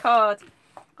save a card.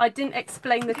 I didn't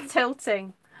explain the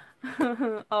tilting.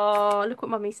 Oh, look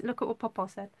what Papa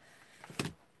said.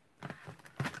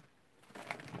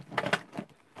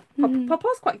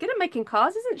 Papa's quite good at making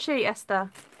cards, isn't she, Esther?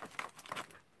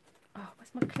 Oh, where's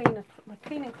my cleaner? My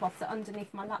cleaning cloths are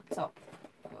underneath my laptop.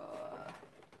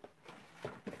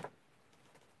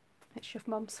 It's your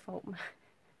mum's fault.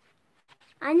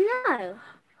 I know.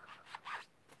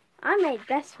 I made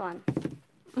this one.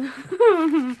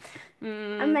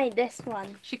 I made this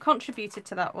one. She contributed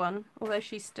to that one, although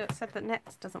she said that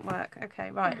nets doesn't work. Okay,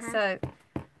 right. So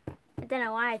I don't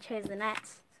know why I chose the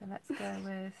nets. So let's go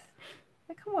with.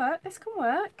 It can work. This can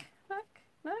work. Look,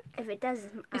 look. If it does,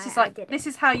 this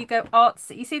is how you go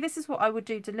artsy. You see, this is what I would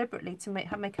do deliberately to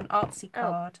make an artsy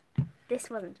card. This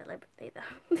wasn't deliberately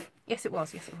though. Yes, it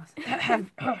was. Yes, it was.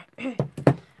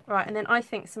 Right, and then I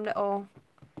think some little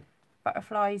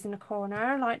butterflies in the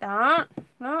corner like that.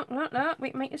 Look, look, look.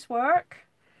 We can make this work.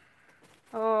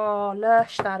 Oh,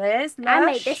 lush that is. Lush. I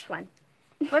made this one.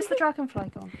 Where's the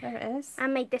dragonfly gone? There it is. I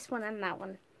made this one and that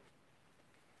one.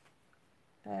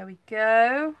 There we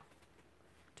go.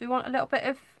 Do we want a little bit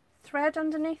of thread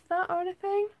underneath that or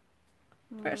anything?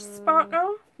 Bit of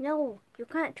sparkle? No, you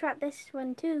can't trap this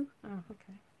one too. Oh,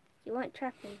 okay. You won't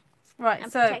trap them. Right, I'm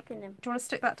so protecting them. do you want to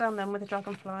stick that down then with a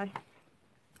dragonfly?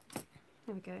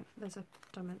 There we go. There's a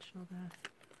dimensional there.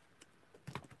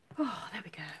 Oh, there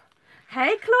we go.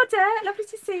 Hey, Claudette. Lovely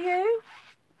to see you.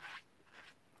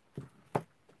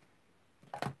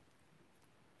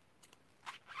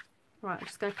 Right, I'm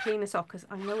just going to clean this off because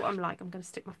I know what I'm like. I'm going to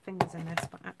stick my fingers in this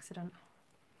by accident.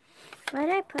 Where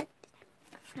did I put?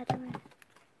 I don't know.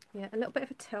 Yeah, a little bit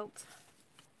of a tilt.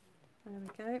 There we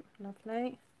go.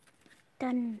 Lovely.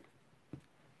 Done.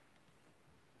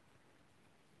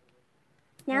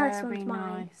 Now this one's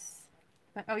mine. Nice.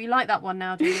 Oh, you like that one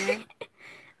now, do you?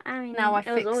 I mean, now I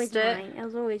it was always fixed it. mine. It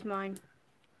was always mine.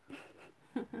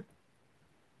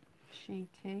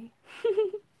 Cheeky.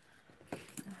 Oh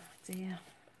dear.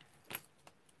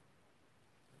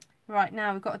 Right,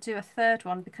 now we've got to do a third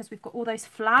one because we've got all those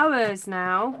flowers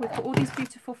now. We've got all these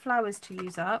beautiful flowers to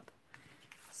use up.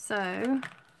 So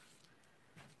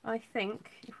I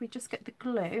think if we just get the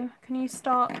glue, can you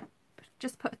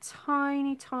just put a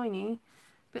tiny, tiny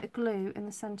bit of glue in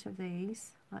the centre of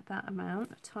these, like that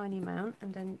amount, a tiny amount,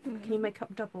 and then can you make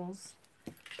up doubles?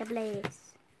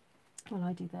 Doubles. While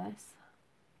I do this.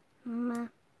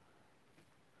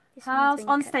 This How's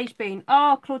on stage been?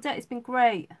 Oh, Claudette, it's been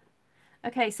great.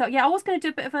 Okay, so yeah, I was going to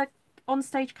do a bit of a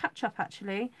on-stage catch-up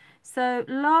actually. So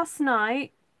last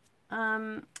night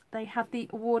they had the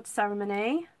award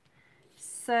ceremony.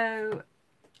 So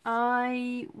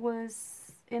I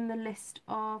was in the list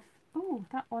of, oh,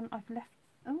 that one I've left.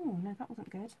 Oh, no, that wasn't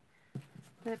good.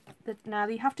 Now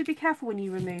you have to be careful when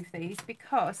you remove these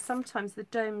because sometimes the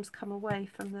domes come away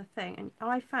from the thing. And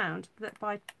I found that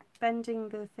by bending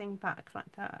the thing back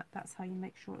like that, that's how you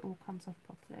make sure it all comes off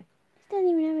properly. Don't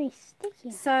even know it's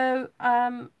sticky. So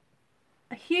a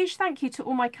huge thank you to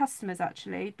all my customers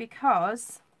actually,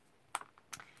 because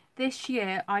this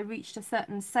year I reached a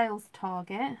certain sales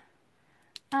target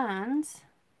and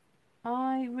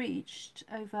I reached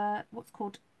over what's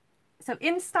called, so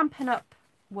in Stampin' Up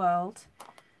world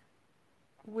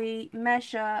we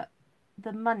measure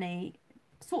the money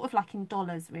sort of like in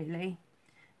dollars really.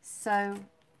 So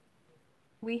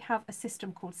we have a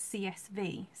system called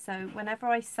CSV. So whenever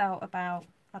I sell about,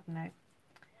 I don't know,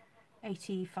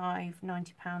 85,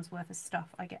 90 pounds worth of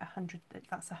stuff, I get 100,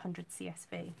 that's 100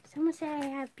 CSV. Someone said I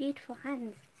have beautiful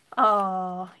hands.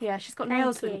 Oh, yeah, she's got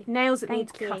nails that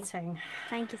need cutting.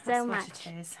 Thank you so much. That's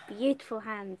what it is. Beautiful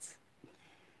hands.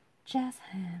 Jazz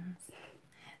hands.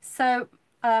 So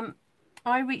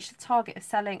I reached the target of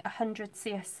selling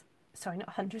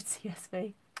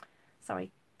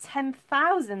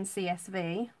 10,000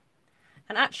 CSV,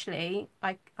 and actually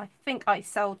I think I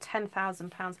sold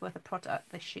 £10,000 worth of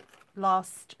product this year,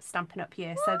 last Stampin' Up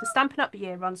year. So the Stampin' Up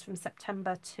year runs from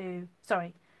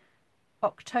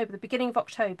October, the beginning of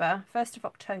October, 1st of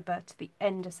October to the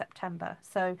end of September.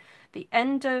 So the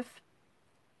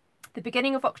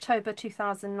beginning of October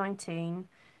 2019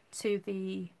 to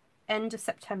the end of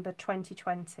September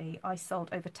 2020, I sold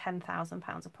over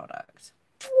 £10,000 of product.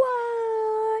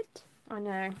 What? I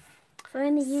know.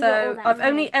 So I've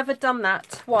only ever done that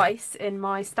twice in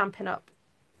my Stampin' Up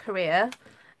career,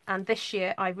 and this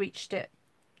year I reached it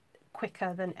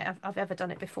quicker than I've ever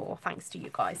done it before, thanks to you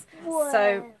guys. Whoa.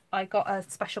 So I got a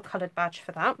special coloured badge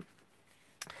for that,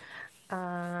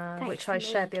 which I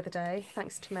shared the other day,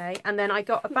 thanks to May. And then I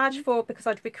got a badge for because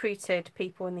I'd recruited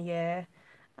people in the year,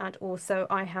 and also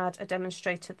I had a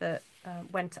demonstrator that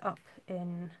went up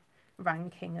in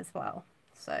ranking as well.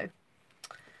 So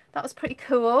that was pretty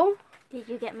cool. Did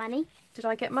you get money? Did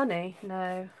I get money?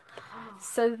 No.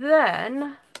 So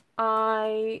then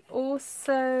I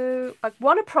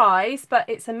won a prize, but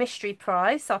it's a mystery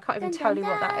prize, so I can't even tell you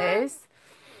what that is.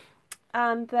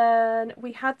 And then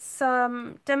we had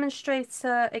some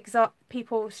demonstrator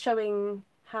people showing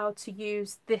how to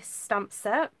use this stamp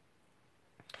set.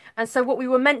 And so what we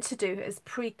were meant to do is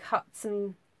pre-cut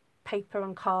some paper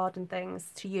and card and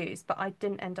things to use, but I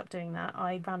didn't end up doing that.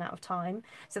 I ran out of time.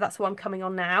 So that's why I'm coming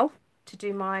on now, to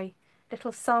do my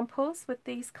little samples with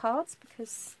these cards,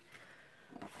 because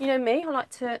you know me, I like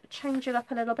to change it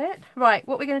up a little bit. Right,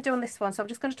 what we're going to do on this one. So I'm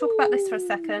just going to talk about this for a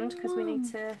second, because we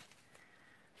need to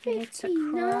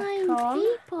 59 crack on.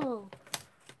 people.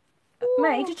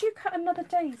 May, did you cut another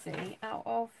daisy out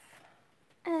of...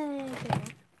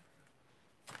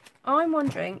 I'm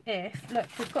wondering if, look,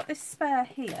 we've got this spare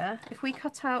here. If we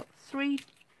cut out 3...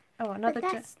 Oh, another...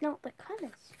 But that's not the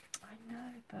colours. I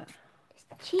know, but... It's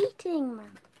cheating,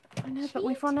 Mum. I know, but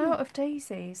we've run out of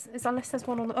daisies. Unless there's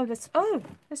one on the...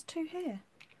 there's 2 here.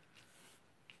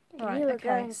 Right, you were okay,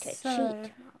 going to cheat, Mum.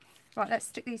 Right, let's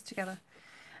stick these together.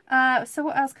 So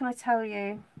what else can I tell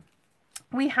you?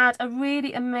 We had a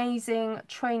really amazing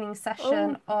training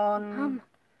session on... Mum,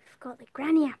 we've got the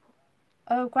granny apple.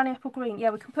 Oh, granny apple green.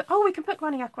 Yeah, we can put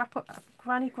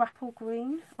granny grapple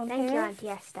green on here. Thank you, Auntie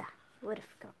Esther. Would have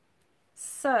forgot.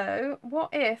 So, what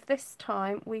if this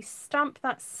time we stamp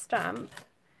that stamp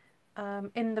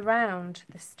in the round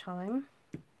this time?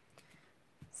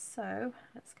 So,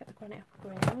 let's get the granny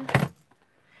apple green.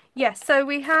 Yeah, so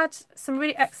we had some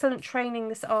really excellent training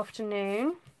this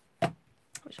afternoon,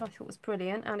 which I thought was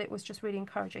brilliant, and it was just really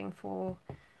encouraging for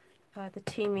the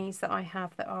teamies that I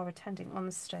have that are attending on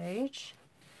stage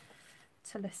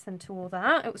to listen to all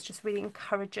that. It was just really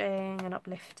encouraging and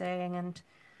uplifting and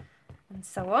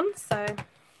so on. So,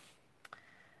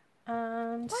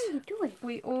 and what are you doing?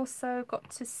 We also got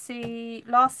to see,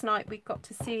 last night we got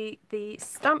to see the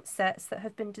stamp sets that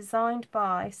have been designed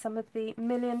by some of the $1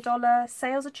 million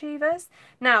sales achievers.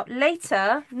 Now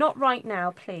later, not right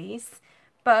now please,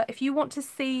 but if you want to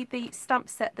see the stamp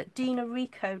set that Dina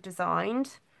Rico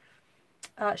designed,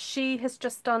 she has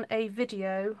just done a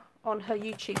video on her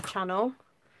YouTube channel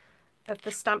of the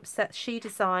stamp set she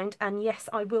designed, and yes,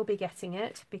 I will be getting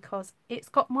it because it's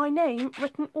got my name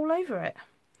written all over it.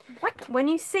 What? When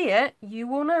you see it, you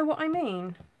will know what I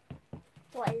mean.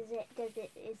 What is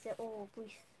it? Is it all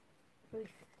Ruth?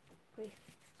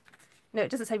 No,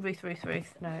 it doesn't say Ruth,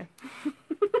 no.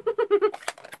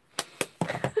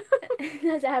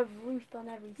 Does it have Ruth on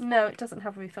every stamp? No, it doesn't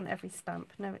have Ruth on every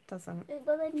stamp. No, it doesn't.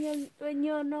 But then when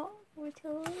you're not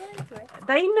written all over it.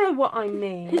 They know what I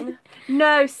mean.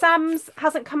 No, Sam's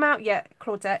hasn't come out yet,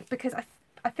 Claudette, because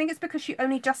I think it's because she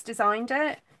only just designed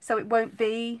it, so it won't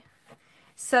be.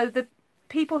 So the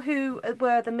people who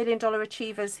were the $1 million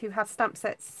achievers who had stamp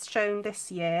sets shown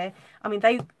this year, I mean,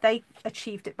 they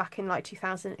achieved it back in like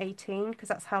 2018, because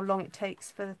that's how long it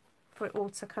takes for it all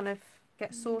to kind of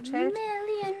get sorted. $1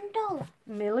 million. $1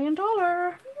 million.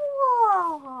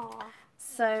 Whoa.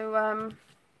 So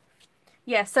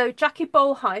yeah, so Jackie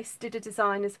Bolheist did a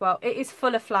design as well. It is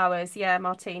full of flowers. Yeah,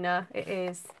 Martina, it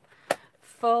is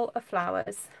full of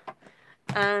flowers.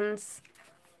 And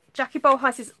Jackie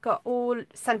Bolheist has got all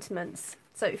sentiments.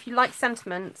 So if you like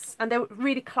sentiments, and they're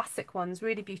really classic ones,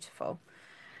 really beautiful.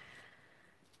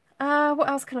 What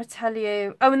else can I tell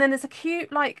you? Oh, and then there's a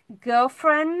cute, like,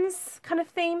 girlfriends kind of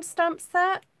theme stamp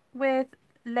set with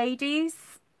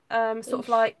ladies, sort of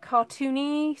like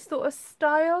cartoony sort of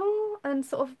style, and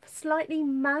sort of slightly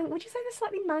would you say they're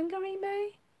slightly manga-y,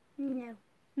 May? No.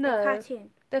 No. The cartoon.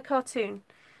 They're cartoon.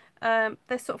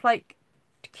 They're sort of like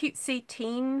cutesy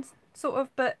teens, sort of,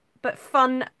 but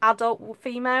fun adult or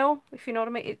female, if you know what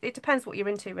I mean. It depends what you're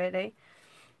into, really.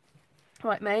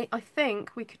 Right, May, I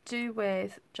think we could do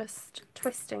with just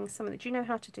twisting some of the... Do you know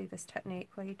how to do this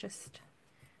technique where you just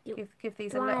give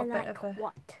these a little bit of a...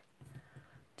 What?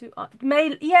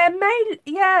 May,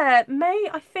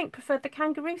 I think preferred the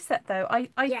kangaroo set though. I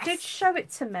Yes. did show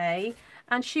it to May,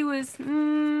 and she was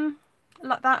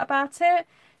like that about it.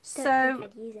 Don't think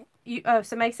I'd use it.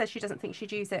 So May says she doesn't think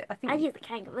she'd use it. I think I'd use the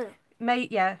kangaroo. May,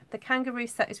 yeah, the kangaroo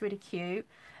set is really cute.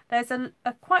 There's a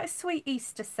quite a sweet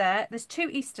Easter set. There's 2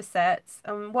 Easter sets,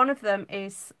 and one of them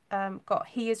is got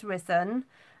He Is Risen,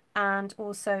 and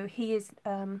also He Is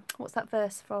what's that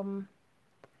verse from?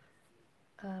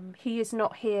 He is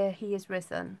not here, he is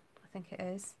risen, I think it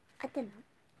is. I don't know.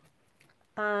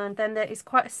 And then there is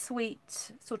quite a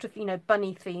sweet sort of, you know,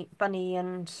 bunny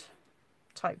and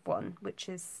type one, which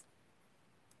is,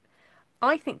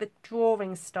 I think the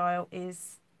drawing style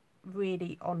is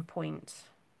really on point.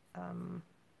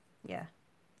 Yeah.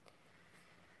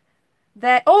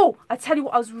 I tell you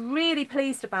what I was really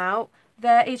pleased about.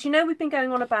 There is, you know, we've been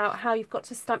going on about how you've got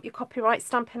to stamp your copyright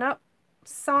Stampin' Up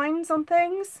signs on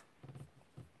things.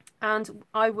 And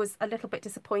I was a little bit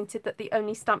disappointed that the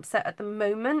only stamp set at the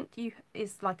moment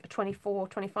is like a £24,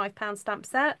 £25 stamp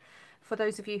set. for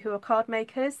those of you who are card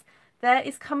makers. There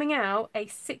is coming out a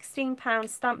 £16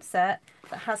 stamp set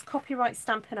that has copyright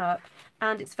Stampin' Up,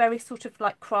 and it's very sort of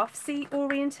like craftsy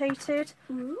orientated.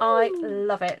 Ooh. I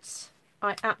love it.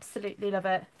 I absolutely love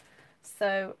it.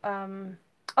 So,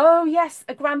 oh yes,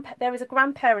 there is a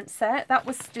grandparent set that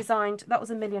was designed. That was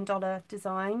 $1 million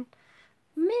design.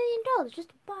 $1 million just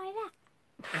to buy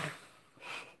that.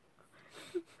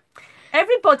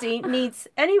 Everybody needs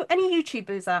any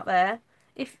YouTubers out there.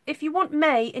 If you want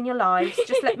May in your lives,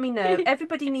 just let me know.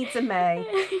 Everybody needs a May.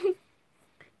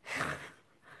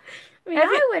 I mean,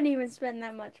 I wouldn't even spend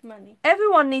that much money.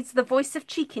 Everyone needs the voice of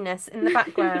cheekiness in the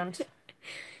background.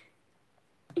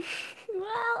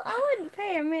 Well, I wouldn't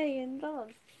pay $1 million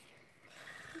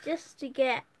just to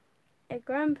get a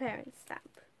grandparent stamp.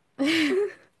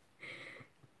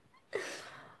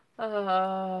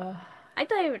 I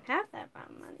don't even have that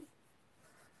amount of money.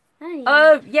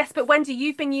 Oh, yes, but Wendy,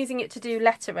 you've been using it to do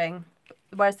lettering,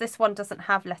 whereas this one doesn't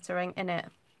have lettering in it.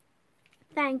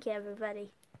 Thank you,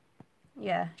 everybody.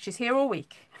 Yeah, she's here all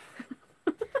week.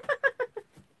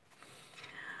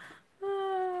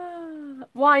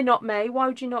 Why not, May? Why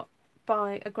would you not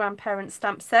buy a grandparent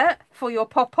stamp set for your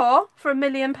papa for £1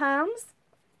 million?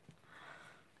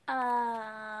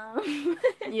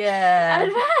 Yeah.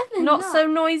 I'd rather not so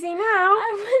noisy now.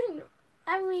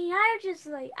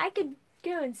 I could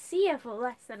go and see her for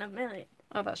less than $1 million.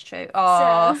 Oh, that's true.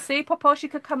 Oh, So... see, Papa, she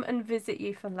could come and visit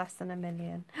you for less than $1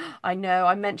 million. I know.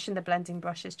 I mentioned the blending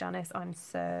brushes, Janice. I'm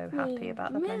so happy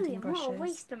about the blending brushes. What a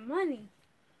waste of money.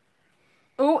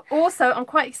 Oh, also, I'm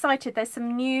quite excited. There's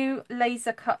some new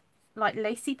laser cut, like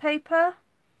lacy paper.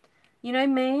 You know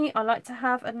me, I like to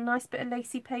have a nice bit of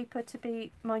lacy paper to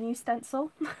be my new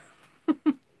stencil.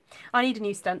 I need a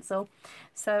new stencil,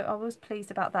 so I was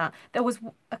pleased about that. There was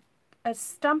a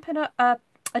Stampin' Up,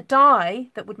 a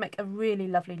die that would make a really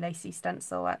lovely lacy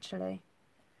stencil, actually.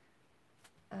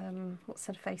 What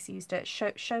sort of face used it?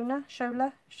 Shannon used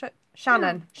it this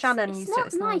morning.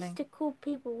 It's not nice to call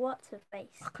people what's her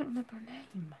face. I couldn't remember her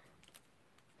name.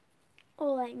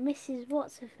 Or like Mrs.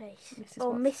 What's her face,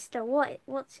 or Mr.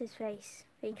 What's his face.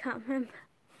 But you can't remember.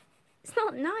 It's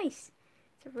not nice.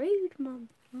 It's rude, Mum.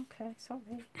 Okay,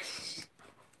 sorry.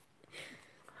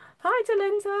 Hi,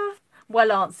 Delinda.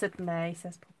 Well answered, May,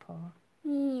 says Papa.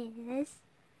 Yes.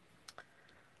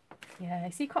 Yeah,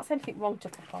 so you can't say anything wrong to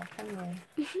Papa, can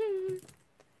you?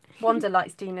 Wanda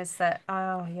likes Dina's set.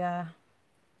 Oh, yeah.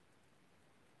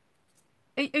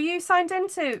 Are you signed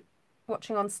into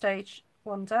Watching on Stage,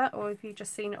 Wanda, or have you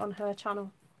just seen it on her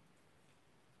channel?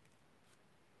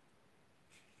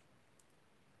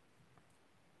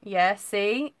 Yeah,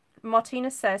 see?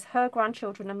 Martina says her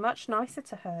grandchildren are much nicer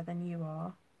to her than you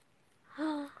are.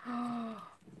 I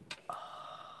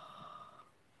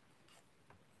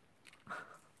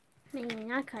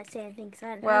mean, I can't say anything because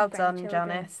I don't well have grandchildren. Well done,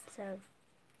 Janice. So,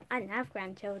 I don't have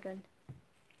grandchildren.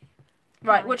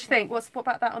 Right, what do you think? What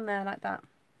about that on there like that?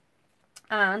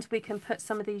 And we can put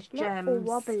some of these gems. Not all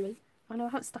wobbly. I know, I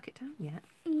haven't stuck it down yet.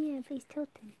 Yeah, please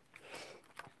tilt them.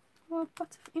 Well,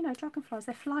 you know, dragonflies,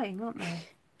 they're flying, aren't they?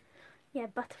 Yeah,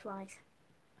 butterflies.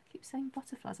 I keep saying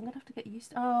butterflies. I'm going to have to get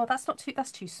used to... Oh, that's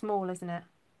too small, isn't it?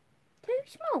 Too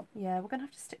small? Yeah, we're going to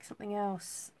have to stick something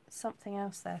else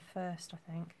there first, I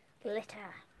think.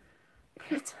 Glitter.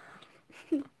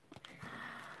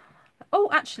 Oh,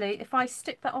 actually, if I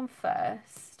stick that on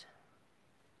first,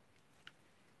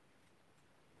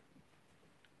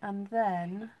 and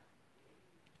then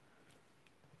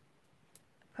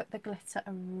put the glitter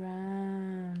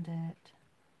around it.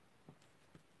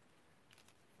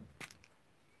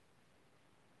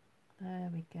 There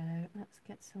we go. Let's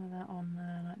get some of that on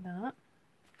there like that.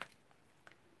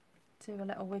 Do a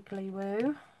little wiggly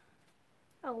woo.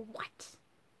 Oh, what?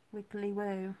 Wiggly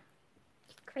woo.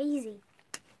 Crazy.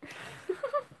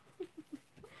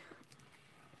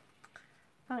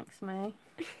 Thanks, May.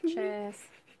 Cheers.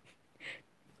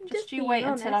 Just you wait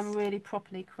until I'm really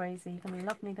properly crazy. You're going to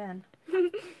love me then.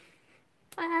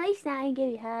 Well, at least now I can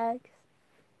give you hugs.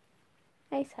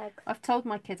 Nice hugs. I've told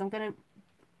my kids I'm going to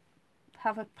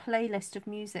have a playlist of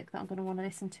music that I'm going to want to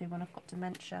listen to when I've got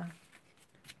dementia.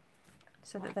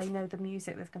 So that they know the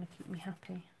music that's going to keep me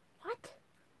happy. What?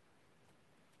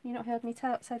 You not heard me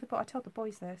say the boy? I told the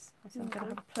boys this. I said I'm going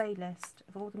to have a playlist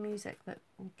of all the music that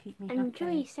will keep me happy. I'm sure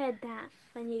you said that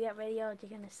when you get really old, you're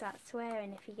going to start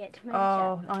swearing if you get dementia.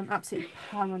 Oh, I'm absolutely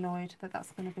paranoid that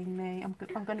that's going to be me. I'm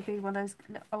going to be one of those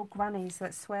old grannies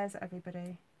that swears at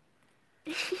everybody.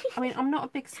 I mean, I'm not a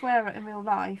big swearer in real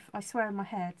life. I swear in my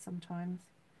head sometimes.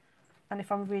 And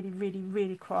if I'm really, really,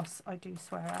 really cross, I do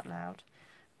swear out loud.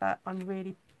 But I'm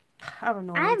really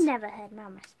paranoid. I've never heard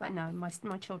Mama swear. No,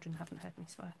 my children haven't heard me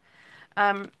swear.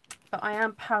 But I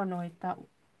am paranoid that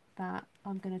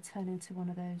I'm going to turn into one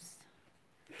of those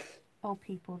old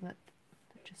people that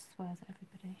just swears at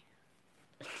everybody.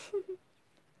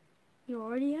 You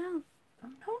already are.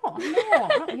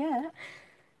 I'm not yet.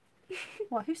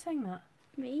 What, who's saying that?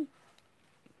 Me.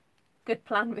 Good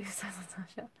plan, Ruth, says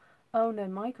Natasha. Oh no,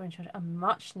 my grandchildren are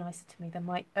much nicer to me than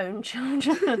my own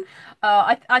children.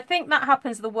 I think that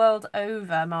happens the world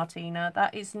over, Martina.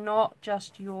 That is not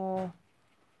just your...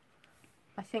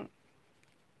 I think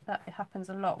that it happens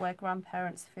a lot where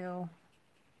grandparents feel,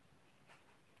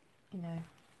 you know,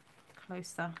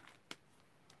 closer.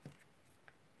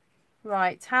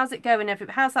 Right, how's it going,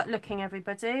 how's that looking,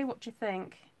 everybody? What do you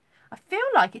think? I feel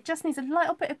like it just needs a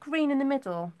little bit of green in the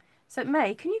middle. So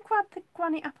May, can you grab the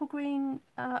Granny Apple Green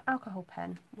alcohol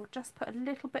pen? We'll just put a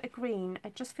little bit of green.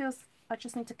 It just feels, I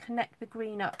just need to connect the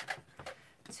green up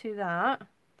to that.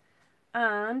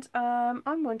 And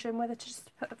I'm wondering whether to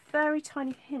just put a very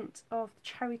tiny hint of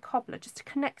cherry cobbler, just to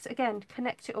connect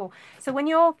it all. So when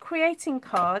you're creating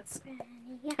cards,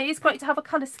 it is great to have a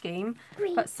colour scheme,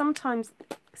 but sometimes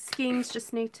schemes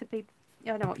just need to be,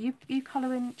 I don't know what, you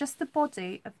colour in just the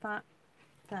body of that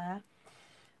there.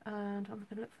 And I'm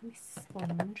going to look for my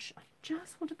sponge. I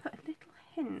just want to put a little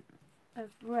hint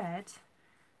of red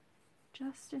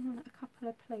just in a couple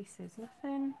of places.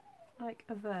 Nothing like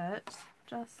overt,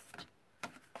 just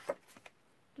a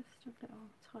little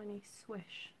tiny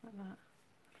swish like that.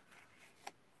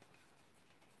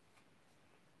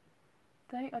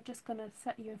 They are just going to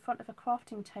set you in front of a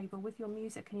crafting table with your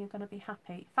music and you're going to be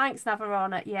happy. Thanks,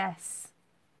 Navarana. Yes.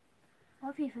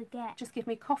 What if you forget? Just give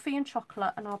me coffee and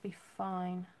chocolate and I'll be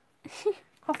fine.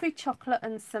 Coffee, chocolate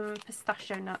and some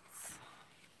pistachio nuts.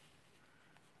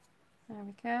 There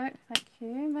we go. Thank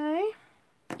you, May.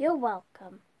 You're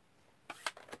welcome.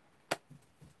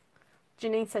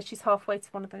 Janine says she's halfway to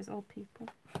one of those old people.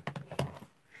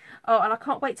 Oh, and I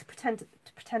can't wait to pretend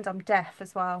I'm deaf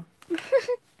as well. You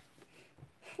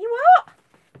what?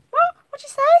 What? What'd you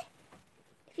say?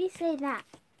 If you say that,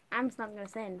 I'm just not going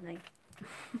to say anything.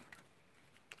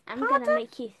 I'm going to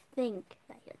make you think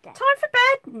that you're deaf. Time for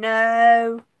bed?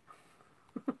 No.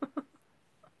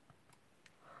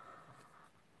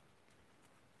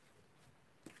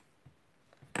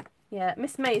 Yeah,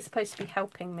 Miss May is supposed to be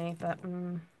helping me, but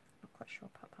not quite sure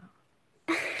about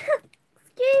that.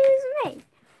 Excuse me.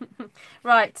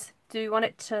 Right, do you want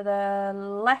it to the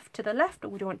left, or do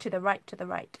you want it to the right, To the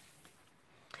left,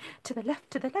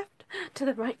 to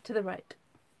the right, to the right.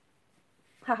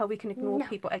 Haha, we can ignore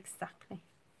people, exactly.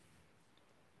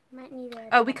 Might need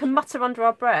oh, we can mutter under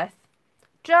our breath,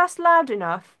 just loud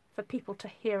enough for people to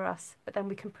hear us, but then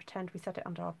we can pretend we said it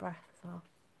under our breath as well.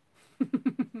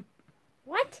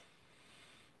 What?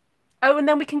 Oh, and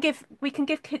then we can give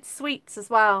kids sweets as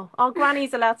well. Our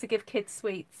granny's allowed to give kids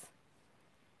sweets.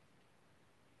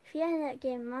 If you end up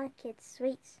giving my kids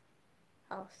sweets,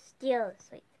 I'll steal the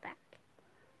sweets back.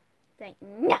 Like,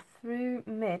 no. Through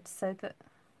mid, so that...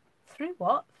 Through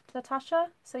what,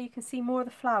 Natasha? So you can see more of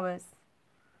the flowers.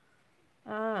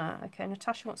 Ah, okay.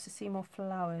 Natasha wants to see more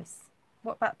flowers.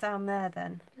 What about down there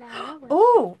then? Flowers.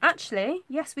 Oh, actually,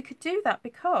 yes, we could do that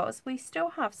because we still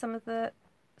have some of the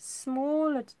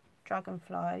smaller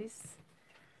dragonflies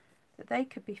that they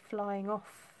could be flying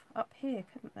off up here,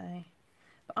 couldn't they?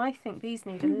 But I think these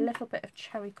need a little bit of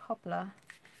cherry cobbler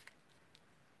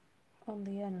on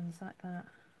the ends like that.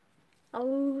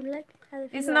 Oh, look.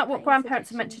 Isn't that what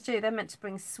grandparents are meant to do? They're meant to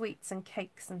bring sweets and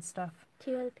cakes and stuff.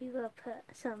 2 other people have put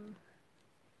some.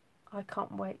 I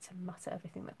can't wait to mutter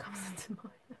everything that comes into my...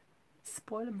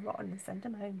 Spoil them rotten and send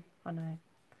them home. I know.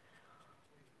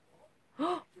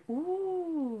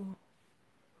 Ooh.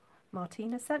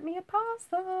 Martina sent me a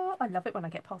parcel. I love it when I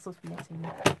get parcels from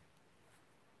Martina.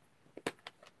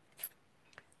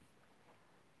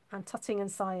 And tutting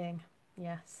and sighing.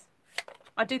 Yes.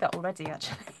 I do that already,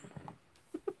 actually.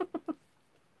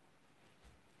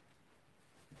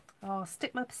 Oh,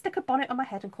 stick a bonnet on my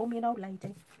head and call me an old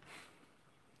lady.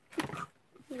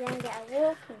 You're going to get a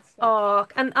walking stick. Oh,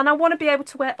 and I want to be able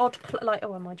to wear odd clothes. Like,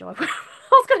 oh, my God. I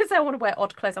was going to say I want to wear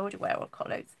odd clothes. I want to wear odd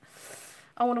clothes.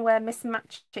 I want to wear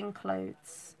mismatching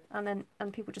clothes. And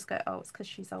people just go, oh, it's because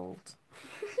she's old.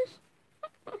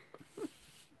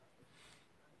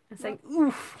 And saying,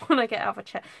 oof, when I get out of a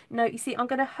chair. No, you see, I'm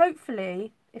going to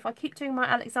hopefully, if I keep doing my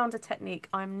Alexander technique,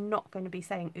 I'm not going to be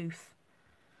saying oof.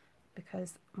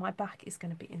 Because my back is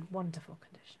going to be in wonderful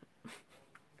condition.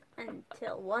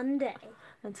 Until one day.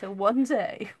 Until one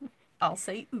day, I'll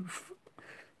say oof.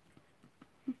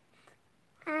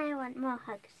 I want more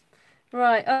hugs.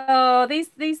 Right. Oh,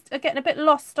 these are getting a bit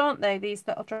lost, aren't they? These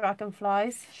little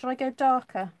dragonflies. Shall I go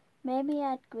darker? Maybe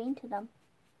add green to them.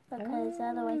 Because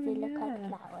otherwise they look like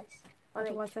flowers. Or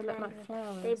Otherwise they look like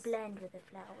flowers. They blend with the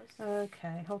flowers.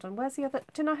 Okay, hold on. Where's the other?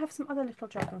 Didn't I have some other little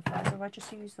dragonflies, or have I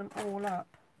just used them all up?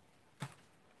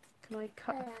 Can I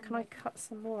cut? Can I cut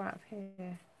some more out of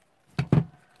here?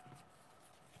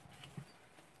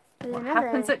 What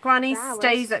happens at Granny's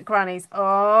stays at Granny's.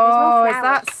 Oh, is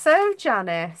that so,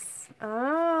 Janice?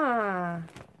 Ah,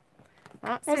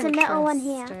 that's There's interesting. a little one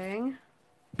here.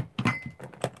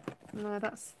 No,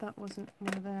 that wasn't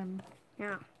one of them.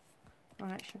 No.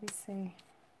 Right, shall we see?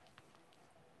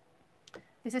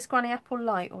 Is this Granny apple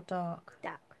light or dark?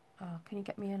 Dark. Oh, can you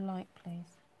get me a light,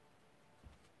 please?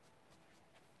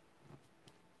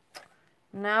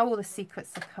 Now all the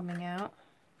secrets are coming out.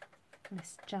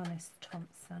 Miss Janice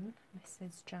Thompson,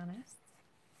 Mrs. Janice.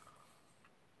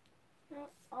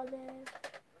 Olive.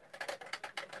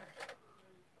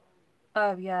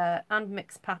 Oh yeah, and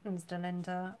mixed patterns,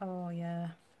 Delinda. Oh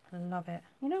yeah, I love it.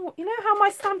 You know how my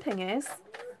stamping is.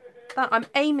 That I'm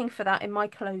aiming for that in my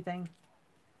clothing.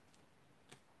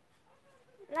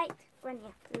 Light Granny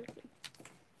apple.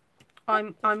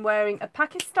 I'm wearing a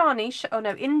Pakistani,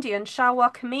 Indian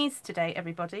shalwar kameez today.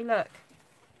 Everybody, look.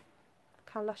 Look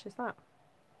how lush is that?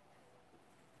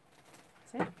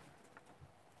 See?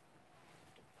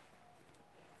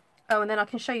 Oh, and then I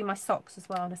can show you my socks as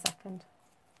well in a second.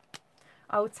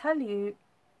 I will tell you,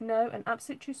 an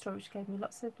absolute true story which gave me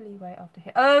lots of leeway after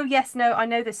here. Oh, yes, no, I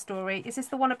know this story. Is this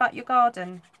the one about your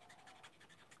garden?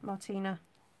 Martina.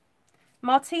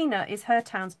 Martina is her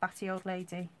town's batty old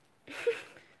lady.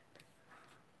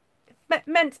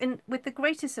 Meant with the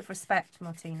greatest of respect,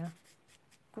 Martina.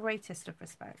 Greatest of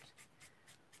respect.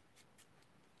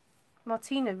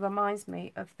 Martina reminds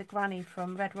me of the granny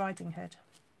from Red Riding Hood.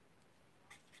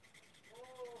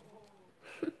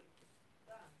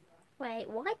 Wait,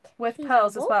 what? With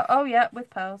pearls as well. Oh, yeah,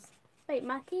 with pearls. Wait,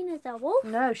 Martina's a wolf?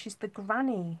 No, she's the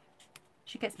granny.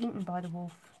 She gets eaten by the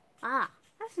wolf. Ah,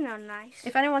 that's not nice.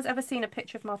 If anyone's ever seen a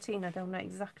picture of Martina, they'll know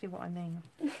exactly what I mean.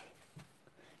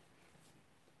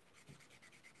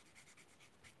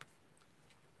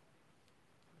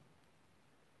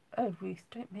 Oh, Ruth,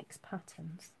 don't mix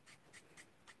patterns.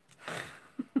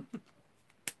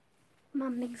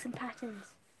 Mum, mix some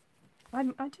patterns. I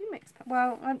do mix.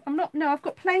 Well, I'm not. No, I've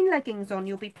got plain leggings on.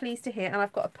 You'll be pleased to hear, and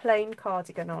I've got a plain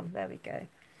cardigan on. There we go.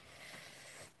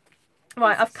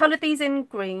 Right, I've coloured these in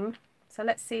green. So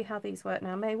let's see how these work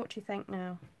now. May, what do you think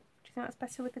now? Do you think that's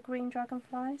better with the green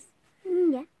dragonflies?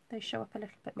 Yeah. They show up a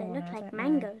little bit more. They look now, like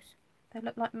mangoes. They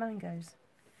look like mangoes.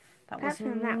 That Perhaps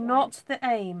was that not the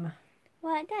aim.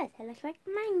 Well, it does. They look like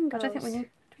mangoes. I don't think we need.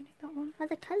 Do we need that one? Well,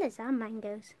 the colours are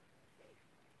mangoes.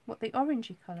 What, the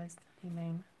orangey colours, you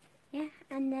mean? Yeah,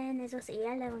 and then there's also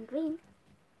yellow and green.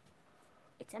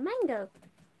 It's a mango.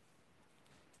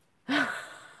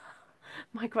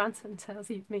 My grandson tells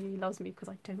me he loves me because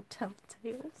I don't tell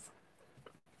tales.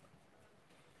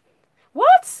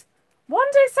 What? 1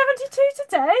 day 72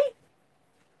 today?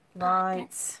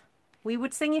 Right. We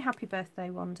would sing you happy birthday,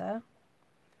 Wanda.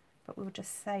 But we'll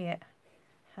just say it.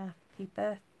 Happy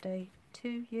birthday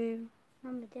to you.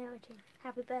 Mum, do it too.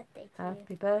 Happy birthday to Happy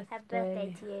you. birthday. Happy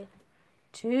birthday to you.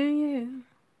 To you.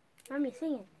 Mum, you're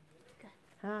singing. Go.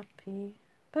 Happy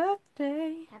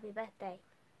birthday. Happy birthday.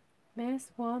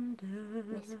 Miss Wanda.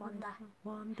 Miss Wanda.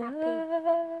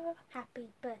 Wanda. Happy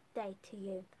birthday to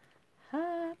you.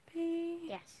 Happy.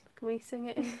 Yes. Can we sing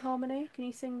it in harmony? Can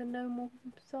you sing the normal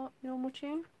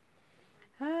tune?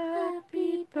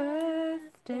 Happy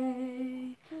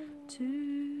birthday to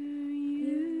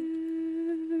you.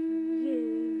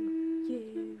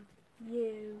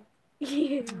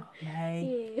 You. Oh,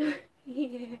 May.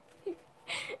 You.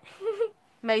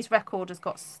 May's record has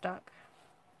got stuck.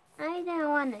 I don't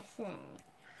want to sing.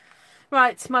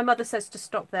 Right, my mother says to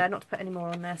stop there, not to put any more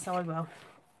on there, so I will.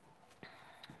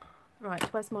 Right,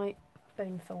 where's my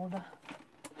bone folder?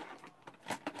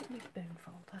 My bone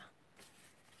folder.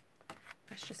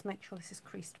 Let's just make sure this is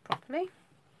creased properly.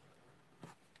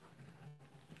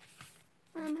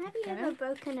 Have you ever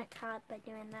broken a card by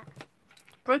doing that?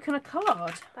 Broken a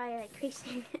card? By like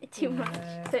creasing it too much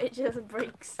so it just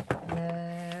breaks.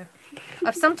 No.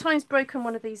 I've sometimes broken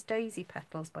one of these daisy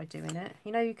petals by doing it.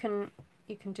 You know, you can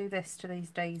do this to these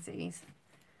daisies.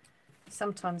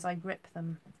 Sometimes I rip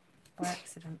them by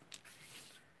accident.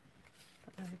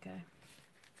 But there we go.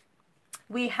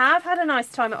 We have had a nice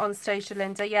time at On Stage,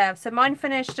 Linda. Yeah, so mine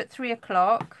finished at 3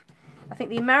 o'clock. I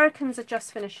think the Americans are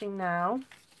just finishing now.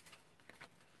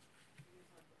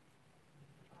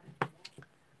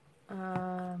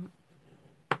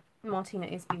 Martina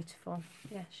is beautiful.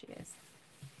 Yes, she is.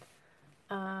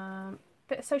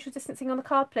 Bit of social distancing on the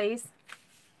card, please.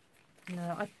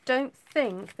 No, I don't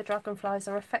think the dragonflies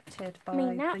are affected by I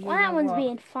mean, the that one's what.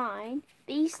 being fine.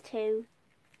 These two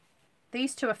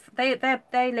are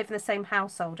they live in the same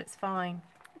household. It's fine.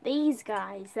 These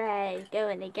guys, they're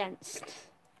going against.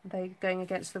 They're going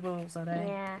against the rules, are they?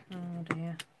 Yeah. Oh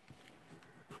dear.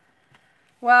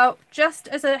 Well, just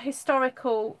as a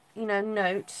historical,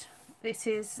 note, this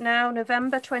is now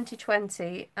November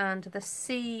 2020 and the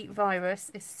C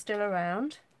virus is still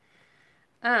around.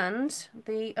 And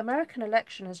the American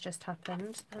election has just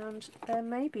happened and there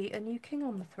may be a new king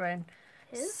on the throne.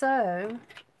 Who? So,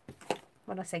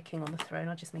 when I say king on the throne,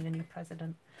 I just mean a new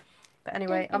president. But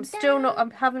anyway, Dun, dun, I'm still not,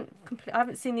 dun. I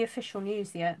haven't seen the official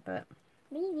news yet, but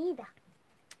Me neither.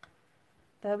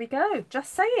 there we go.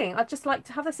 Just saying. I'd just like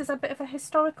to have this as a bit of a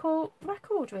historical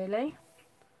record, really.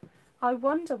 I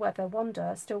wonder whether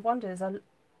Wanda still wonders a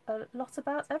lot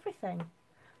about everything.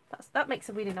 That makes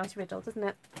a really nice riddle, doesn't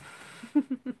it?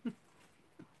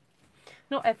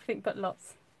 Not everything, but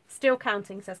lots. Still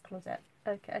counting, says Claudette.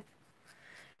 Okay.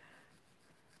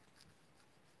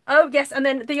 Oh, yes, and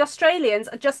then the Australians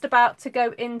are just about to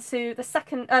go into the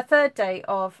third day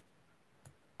of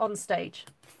on stage.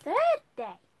 Third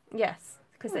day? Yes,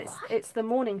 because it's the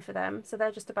morning for them, so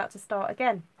they're just about to start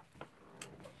again.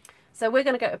 So we're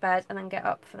going to go to bed and then get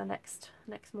up for the next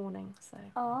morning. So.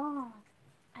 Oh,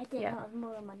 I didn't know it was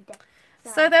more than one day.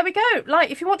 So there we go.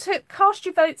 Like, if you want to cast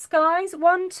your votes, guys,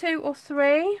 1, 2 or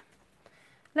 3,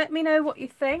 let me know what you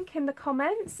think in the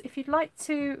comments. If you'd like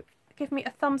to give me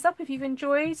a thumbs up if you've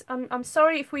enjoyed. I'm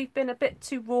sorry if we've been a bit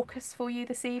too raucous for you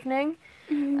this evening.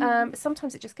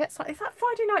 Sometimes it just gets like, it's that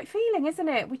Friday night feeling, isn't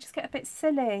it? We just get a bit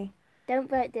silly. Don't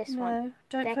vote this one.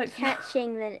 No, don't vote.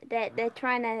 Catching they're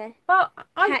trying to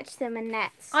catch them in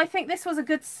nets. I think this was a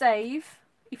good save.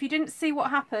 If you didn't see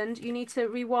what happened, you need to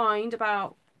rewind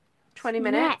about 20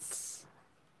 minutes. Nets.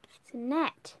 It's a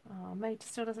net. Oh, Mate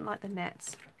still doesn't like the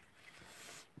nets.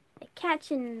 They're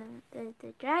catching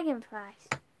the dragonflies.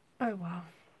 Oh, wow.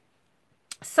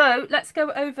 So, let's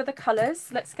go over the colours.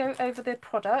 Let's go over the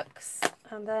products.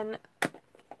 And then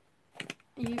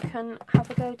you can have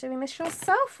a go doing this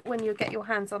yourself when you get your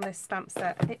hands on this stamp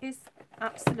set. It is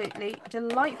absolutely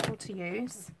delightful to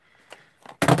use.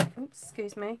 Oops,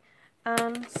 excuse me.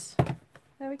 And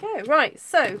there we go. Right,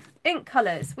 so ink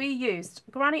colours. We used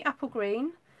Granny Apple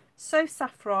Green, So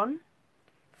Saffron,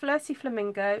 Flirty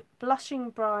Flamingo, Blushing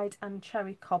Bride and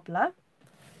Cherry Cobbler.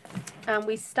 And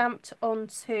we stamped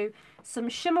onto some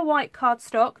shimmer white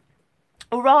cardstock,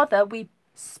 or rather we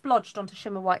splodged onto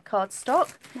shimmer white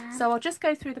cardstock. So I'll just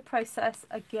go through the process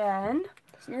again.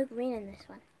 There's no green in this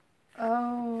one.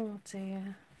 Oh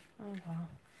dear. Oh wow.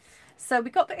 So we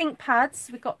got the ink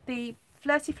pads, we got the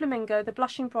Flirty Flamingo, the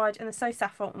Blushing Bride and the So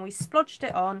Saffron, and we splodged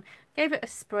it on, gave it a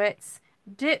spritz,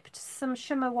 dipped some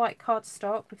shimmer white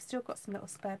cardstock, we've still got some little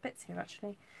spare bits here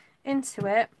actually, into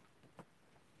it,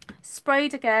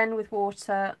 sprayed again with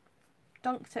water,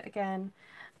 dunked it again,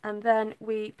 and then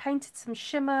we painted some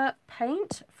shimmer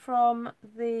paint from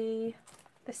this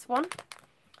one.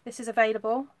 This is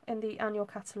available in the annual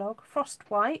catalogue, Frost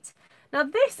White. Now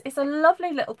this is a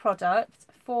lovely little product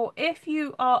for if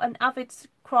you are an avid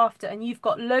crafter and you've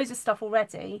got loads of stuff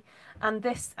already, and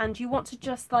you want to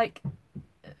just like,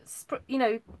 you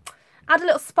know, add a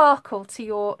little sparkle to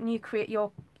your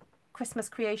your Christmas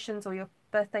creations or your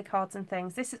birthday cards and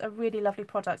things. This is a really lovely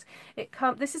product.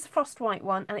 This is a Frost White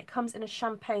one, and it comes in a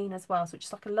champagne as well, so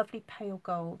it's like a lovely pale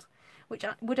gold, which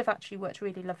would have actually worked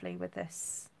really lovely with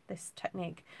this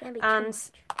technique. And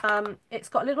it's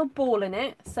got a little ball in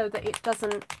it so that it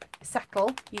doesn't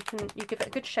settle. You give it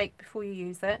a good shake before you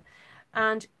use it.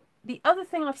 And the other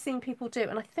thing I've seen people do,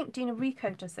 and I think Dina Rico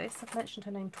does this, I've mentioned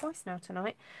her name twice now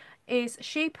tonight, is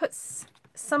she puts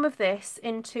some of this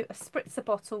into a spritzer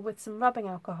bottle with some rubbing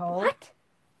alcohol. What?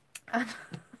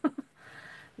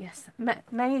 Yes,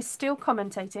 May is still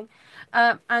commentating,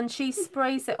 and she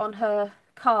sprays it on her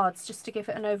cards just to give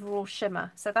it an overall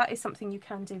shimmer. So that is something you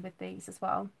can do with these as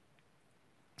well.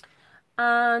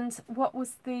 And what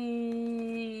was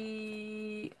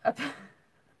the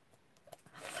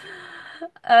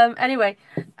anyway,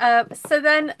 so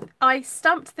then I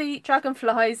stamped the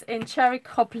dragonflies in Cherry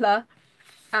Cobbler,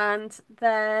 and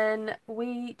then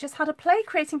we just had a play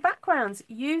creating backgrounds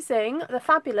using the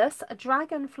fabulous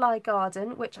Dragonfly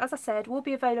Garden, which, as I said, will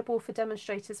be available for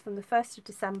demonstrators from the 1st of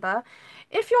December.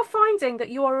 If you're finding that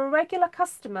you are a regular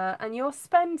customer and you're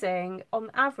spending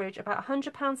on average about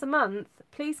 £100 a month,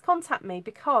 please contact me,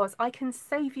 because I can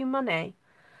save you money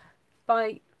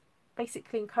by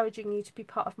basically encouraging you to be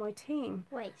part of my team.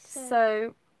 Wait,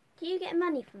 so do you get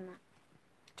money from that?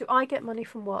 Do I get money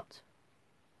from what?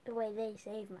 The way they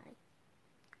save money.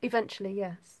 Eventually,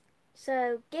 yes.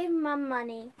 So give Mum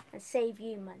money and save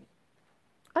you money.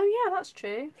 Oh yeah, that's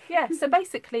true. Yeah, so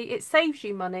basically it saves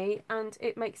you money and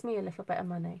it makes me a little bit of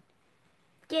money.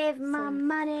 Give Mum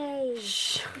money.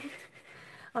 Shh.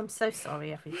 I'm so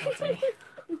sorry, everybody.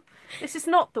 This is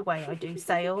not the way I do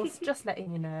sales, just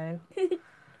letting you know.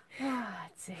 Oh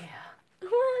dear.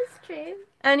 Well, that's true.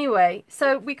 Anyway,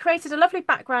 so we created a lovely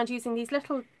background using these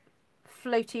little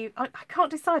floaty... I can't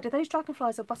decide, are those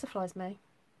dragonflies or butterflies, May?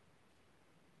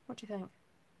 What do you think?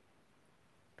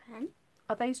 Pen?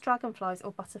 Are those dragonflies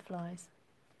or butterflies?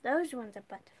 Those ones are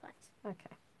butterflies.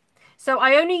 Okay. So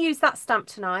I only used that stamp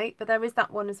tonight, but there is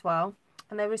that one as well.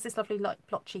 And there is this lovely like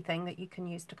blotchy thing that you can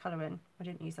use to colour in. I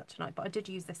didn't use that tonight, but I did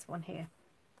use this one here,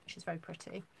 which is very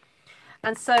pretty.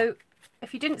 And so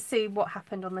if you didn't see what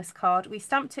happened on this card, we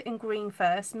stamped it in green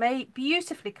first. May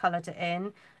beautifully coloured it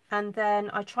in. And then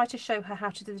I tried to show her how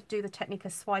to do the technique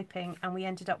of swiping, and we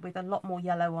ended up with a lot more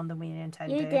yellow on than we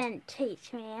intended. You didn't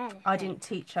teach me anything. I didn't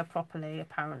teach her properly,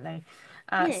 apparently.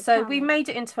 You So didn't we tell me. made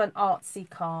it into an artsy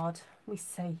card. We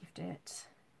saved it.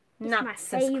 Nat my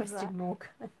says favourite. Kristen Morgan.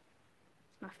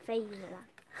 My favourite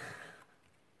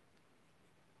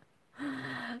one.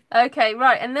 Okay,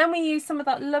 right. And then we use some of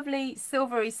that lovely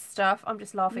silvery stuff. I'm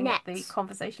just laughing at the Nets.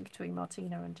 conversation between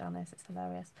Martina and Janice. It's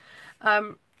hilarious.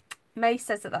 May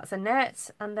says that that's a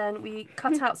net. And then we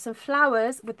cut out some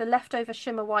flowers with the leftover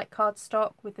shimmer white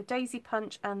cardstock with the daisy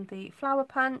punch and the flower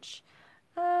punch.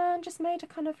 And just made a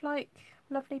kind of like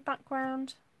lovely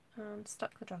background. And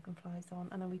stuck the dragonflies on,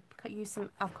 and then we used some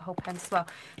alcohol pens as well.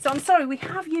 So I'm sorry, we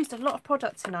have used a lot of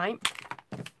product tonight,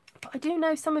 but I do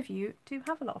know some of you do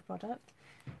have a lot of product,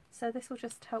 so this will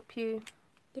just help you.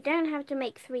 You don't have to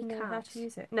make 3 know cards. how to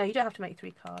use it. No, you don't have to make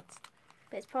 3 cards.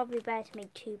 But it's probably better to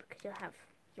make 2 because you'll have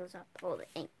yours up all the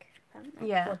ink.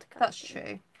 Yeah, that's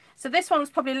true. So this one was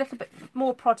probably a little bit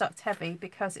more product heavy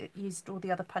because it used all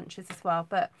the other punches as well,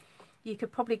 but you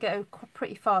could probably go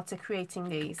pretty far to creating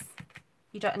these.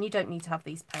 You don't need to have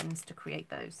these pens to create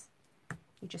those.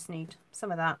 You just need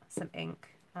some of that, some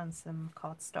ink, and some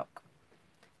cardstock,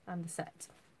 and the set.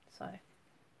 So,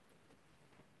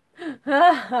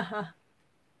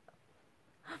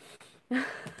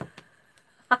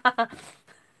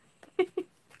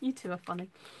 you two are funny.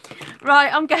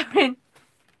 Right, I'm going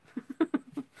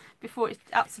before it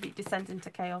absolutely descends into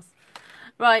chaos.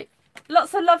 Right.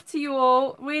 Lots of love to you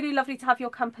all. Really lovely to have your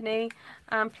company.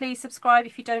 Please subscribe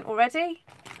if you don't already.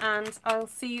 And I'll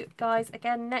see you guys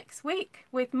again next week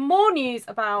with more news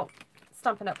about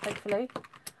Stampin' Up, hopefully.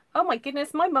 Oh my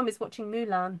goodness, my mum is watching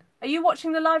Mulan. Are you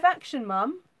watching the live action,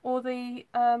 Mum? Or the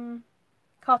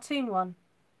cartoon one?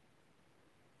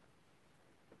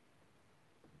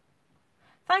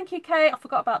 Thank you, Kate. I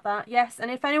forgot about that. Yes, and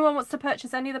if anyone wants to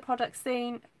purchase any of the products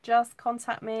seen, just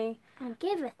contact me. And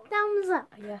give a thumbs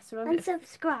up. Yes, remember. And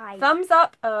subscribe. Thumbs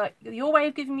up. Your way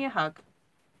of giving me a hug.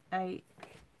 The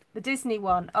Disney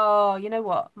one. Oh, you know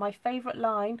what? My favourite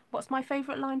line. What's my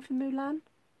favourite line from Mulan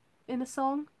in the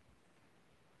song?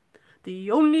 The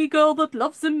only girl that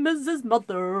loves him is his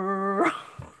mother.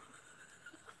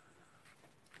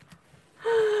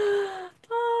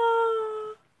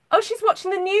 Oh, she's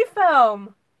watching the new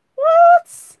film.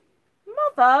 What?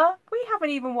 Mother, we haven't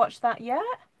even watched that yet.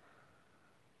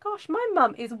 Gosh, my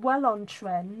mum is well on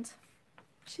trend.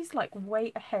 She's like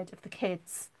way ahead of the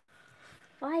kids.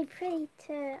 Why pray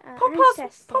to Papa's,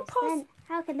 ancestors? Papa's. Then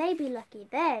how can they be lucky?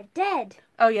 They're dead.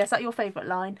 Oh yeah, is that your favourite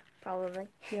line? Probably.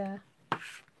 Yeah.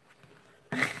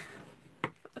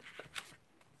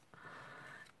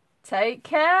 Take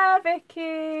care,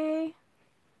 Vicky.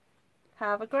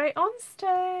 Have a great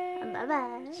on-stage.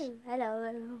 Bye-bye.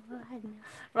 Hello.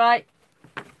 Right.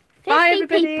 50 Bye,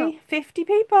 everybody. people. 50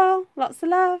 people. Lots of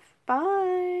love.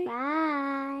 Bye.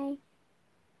 Bye.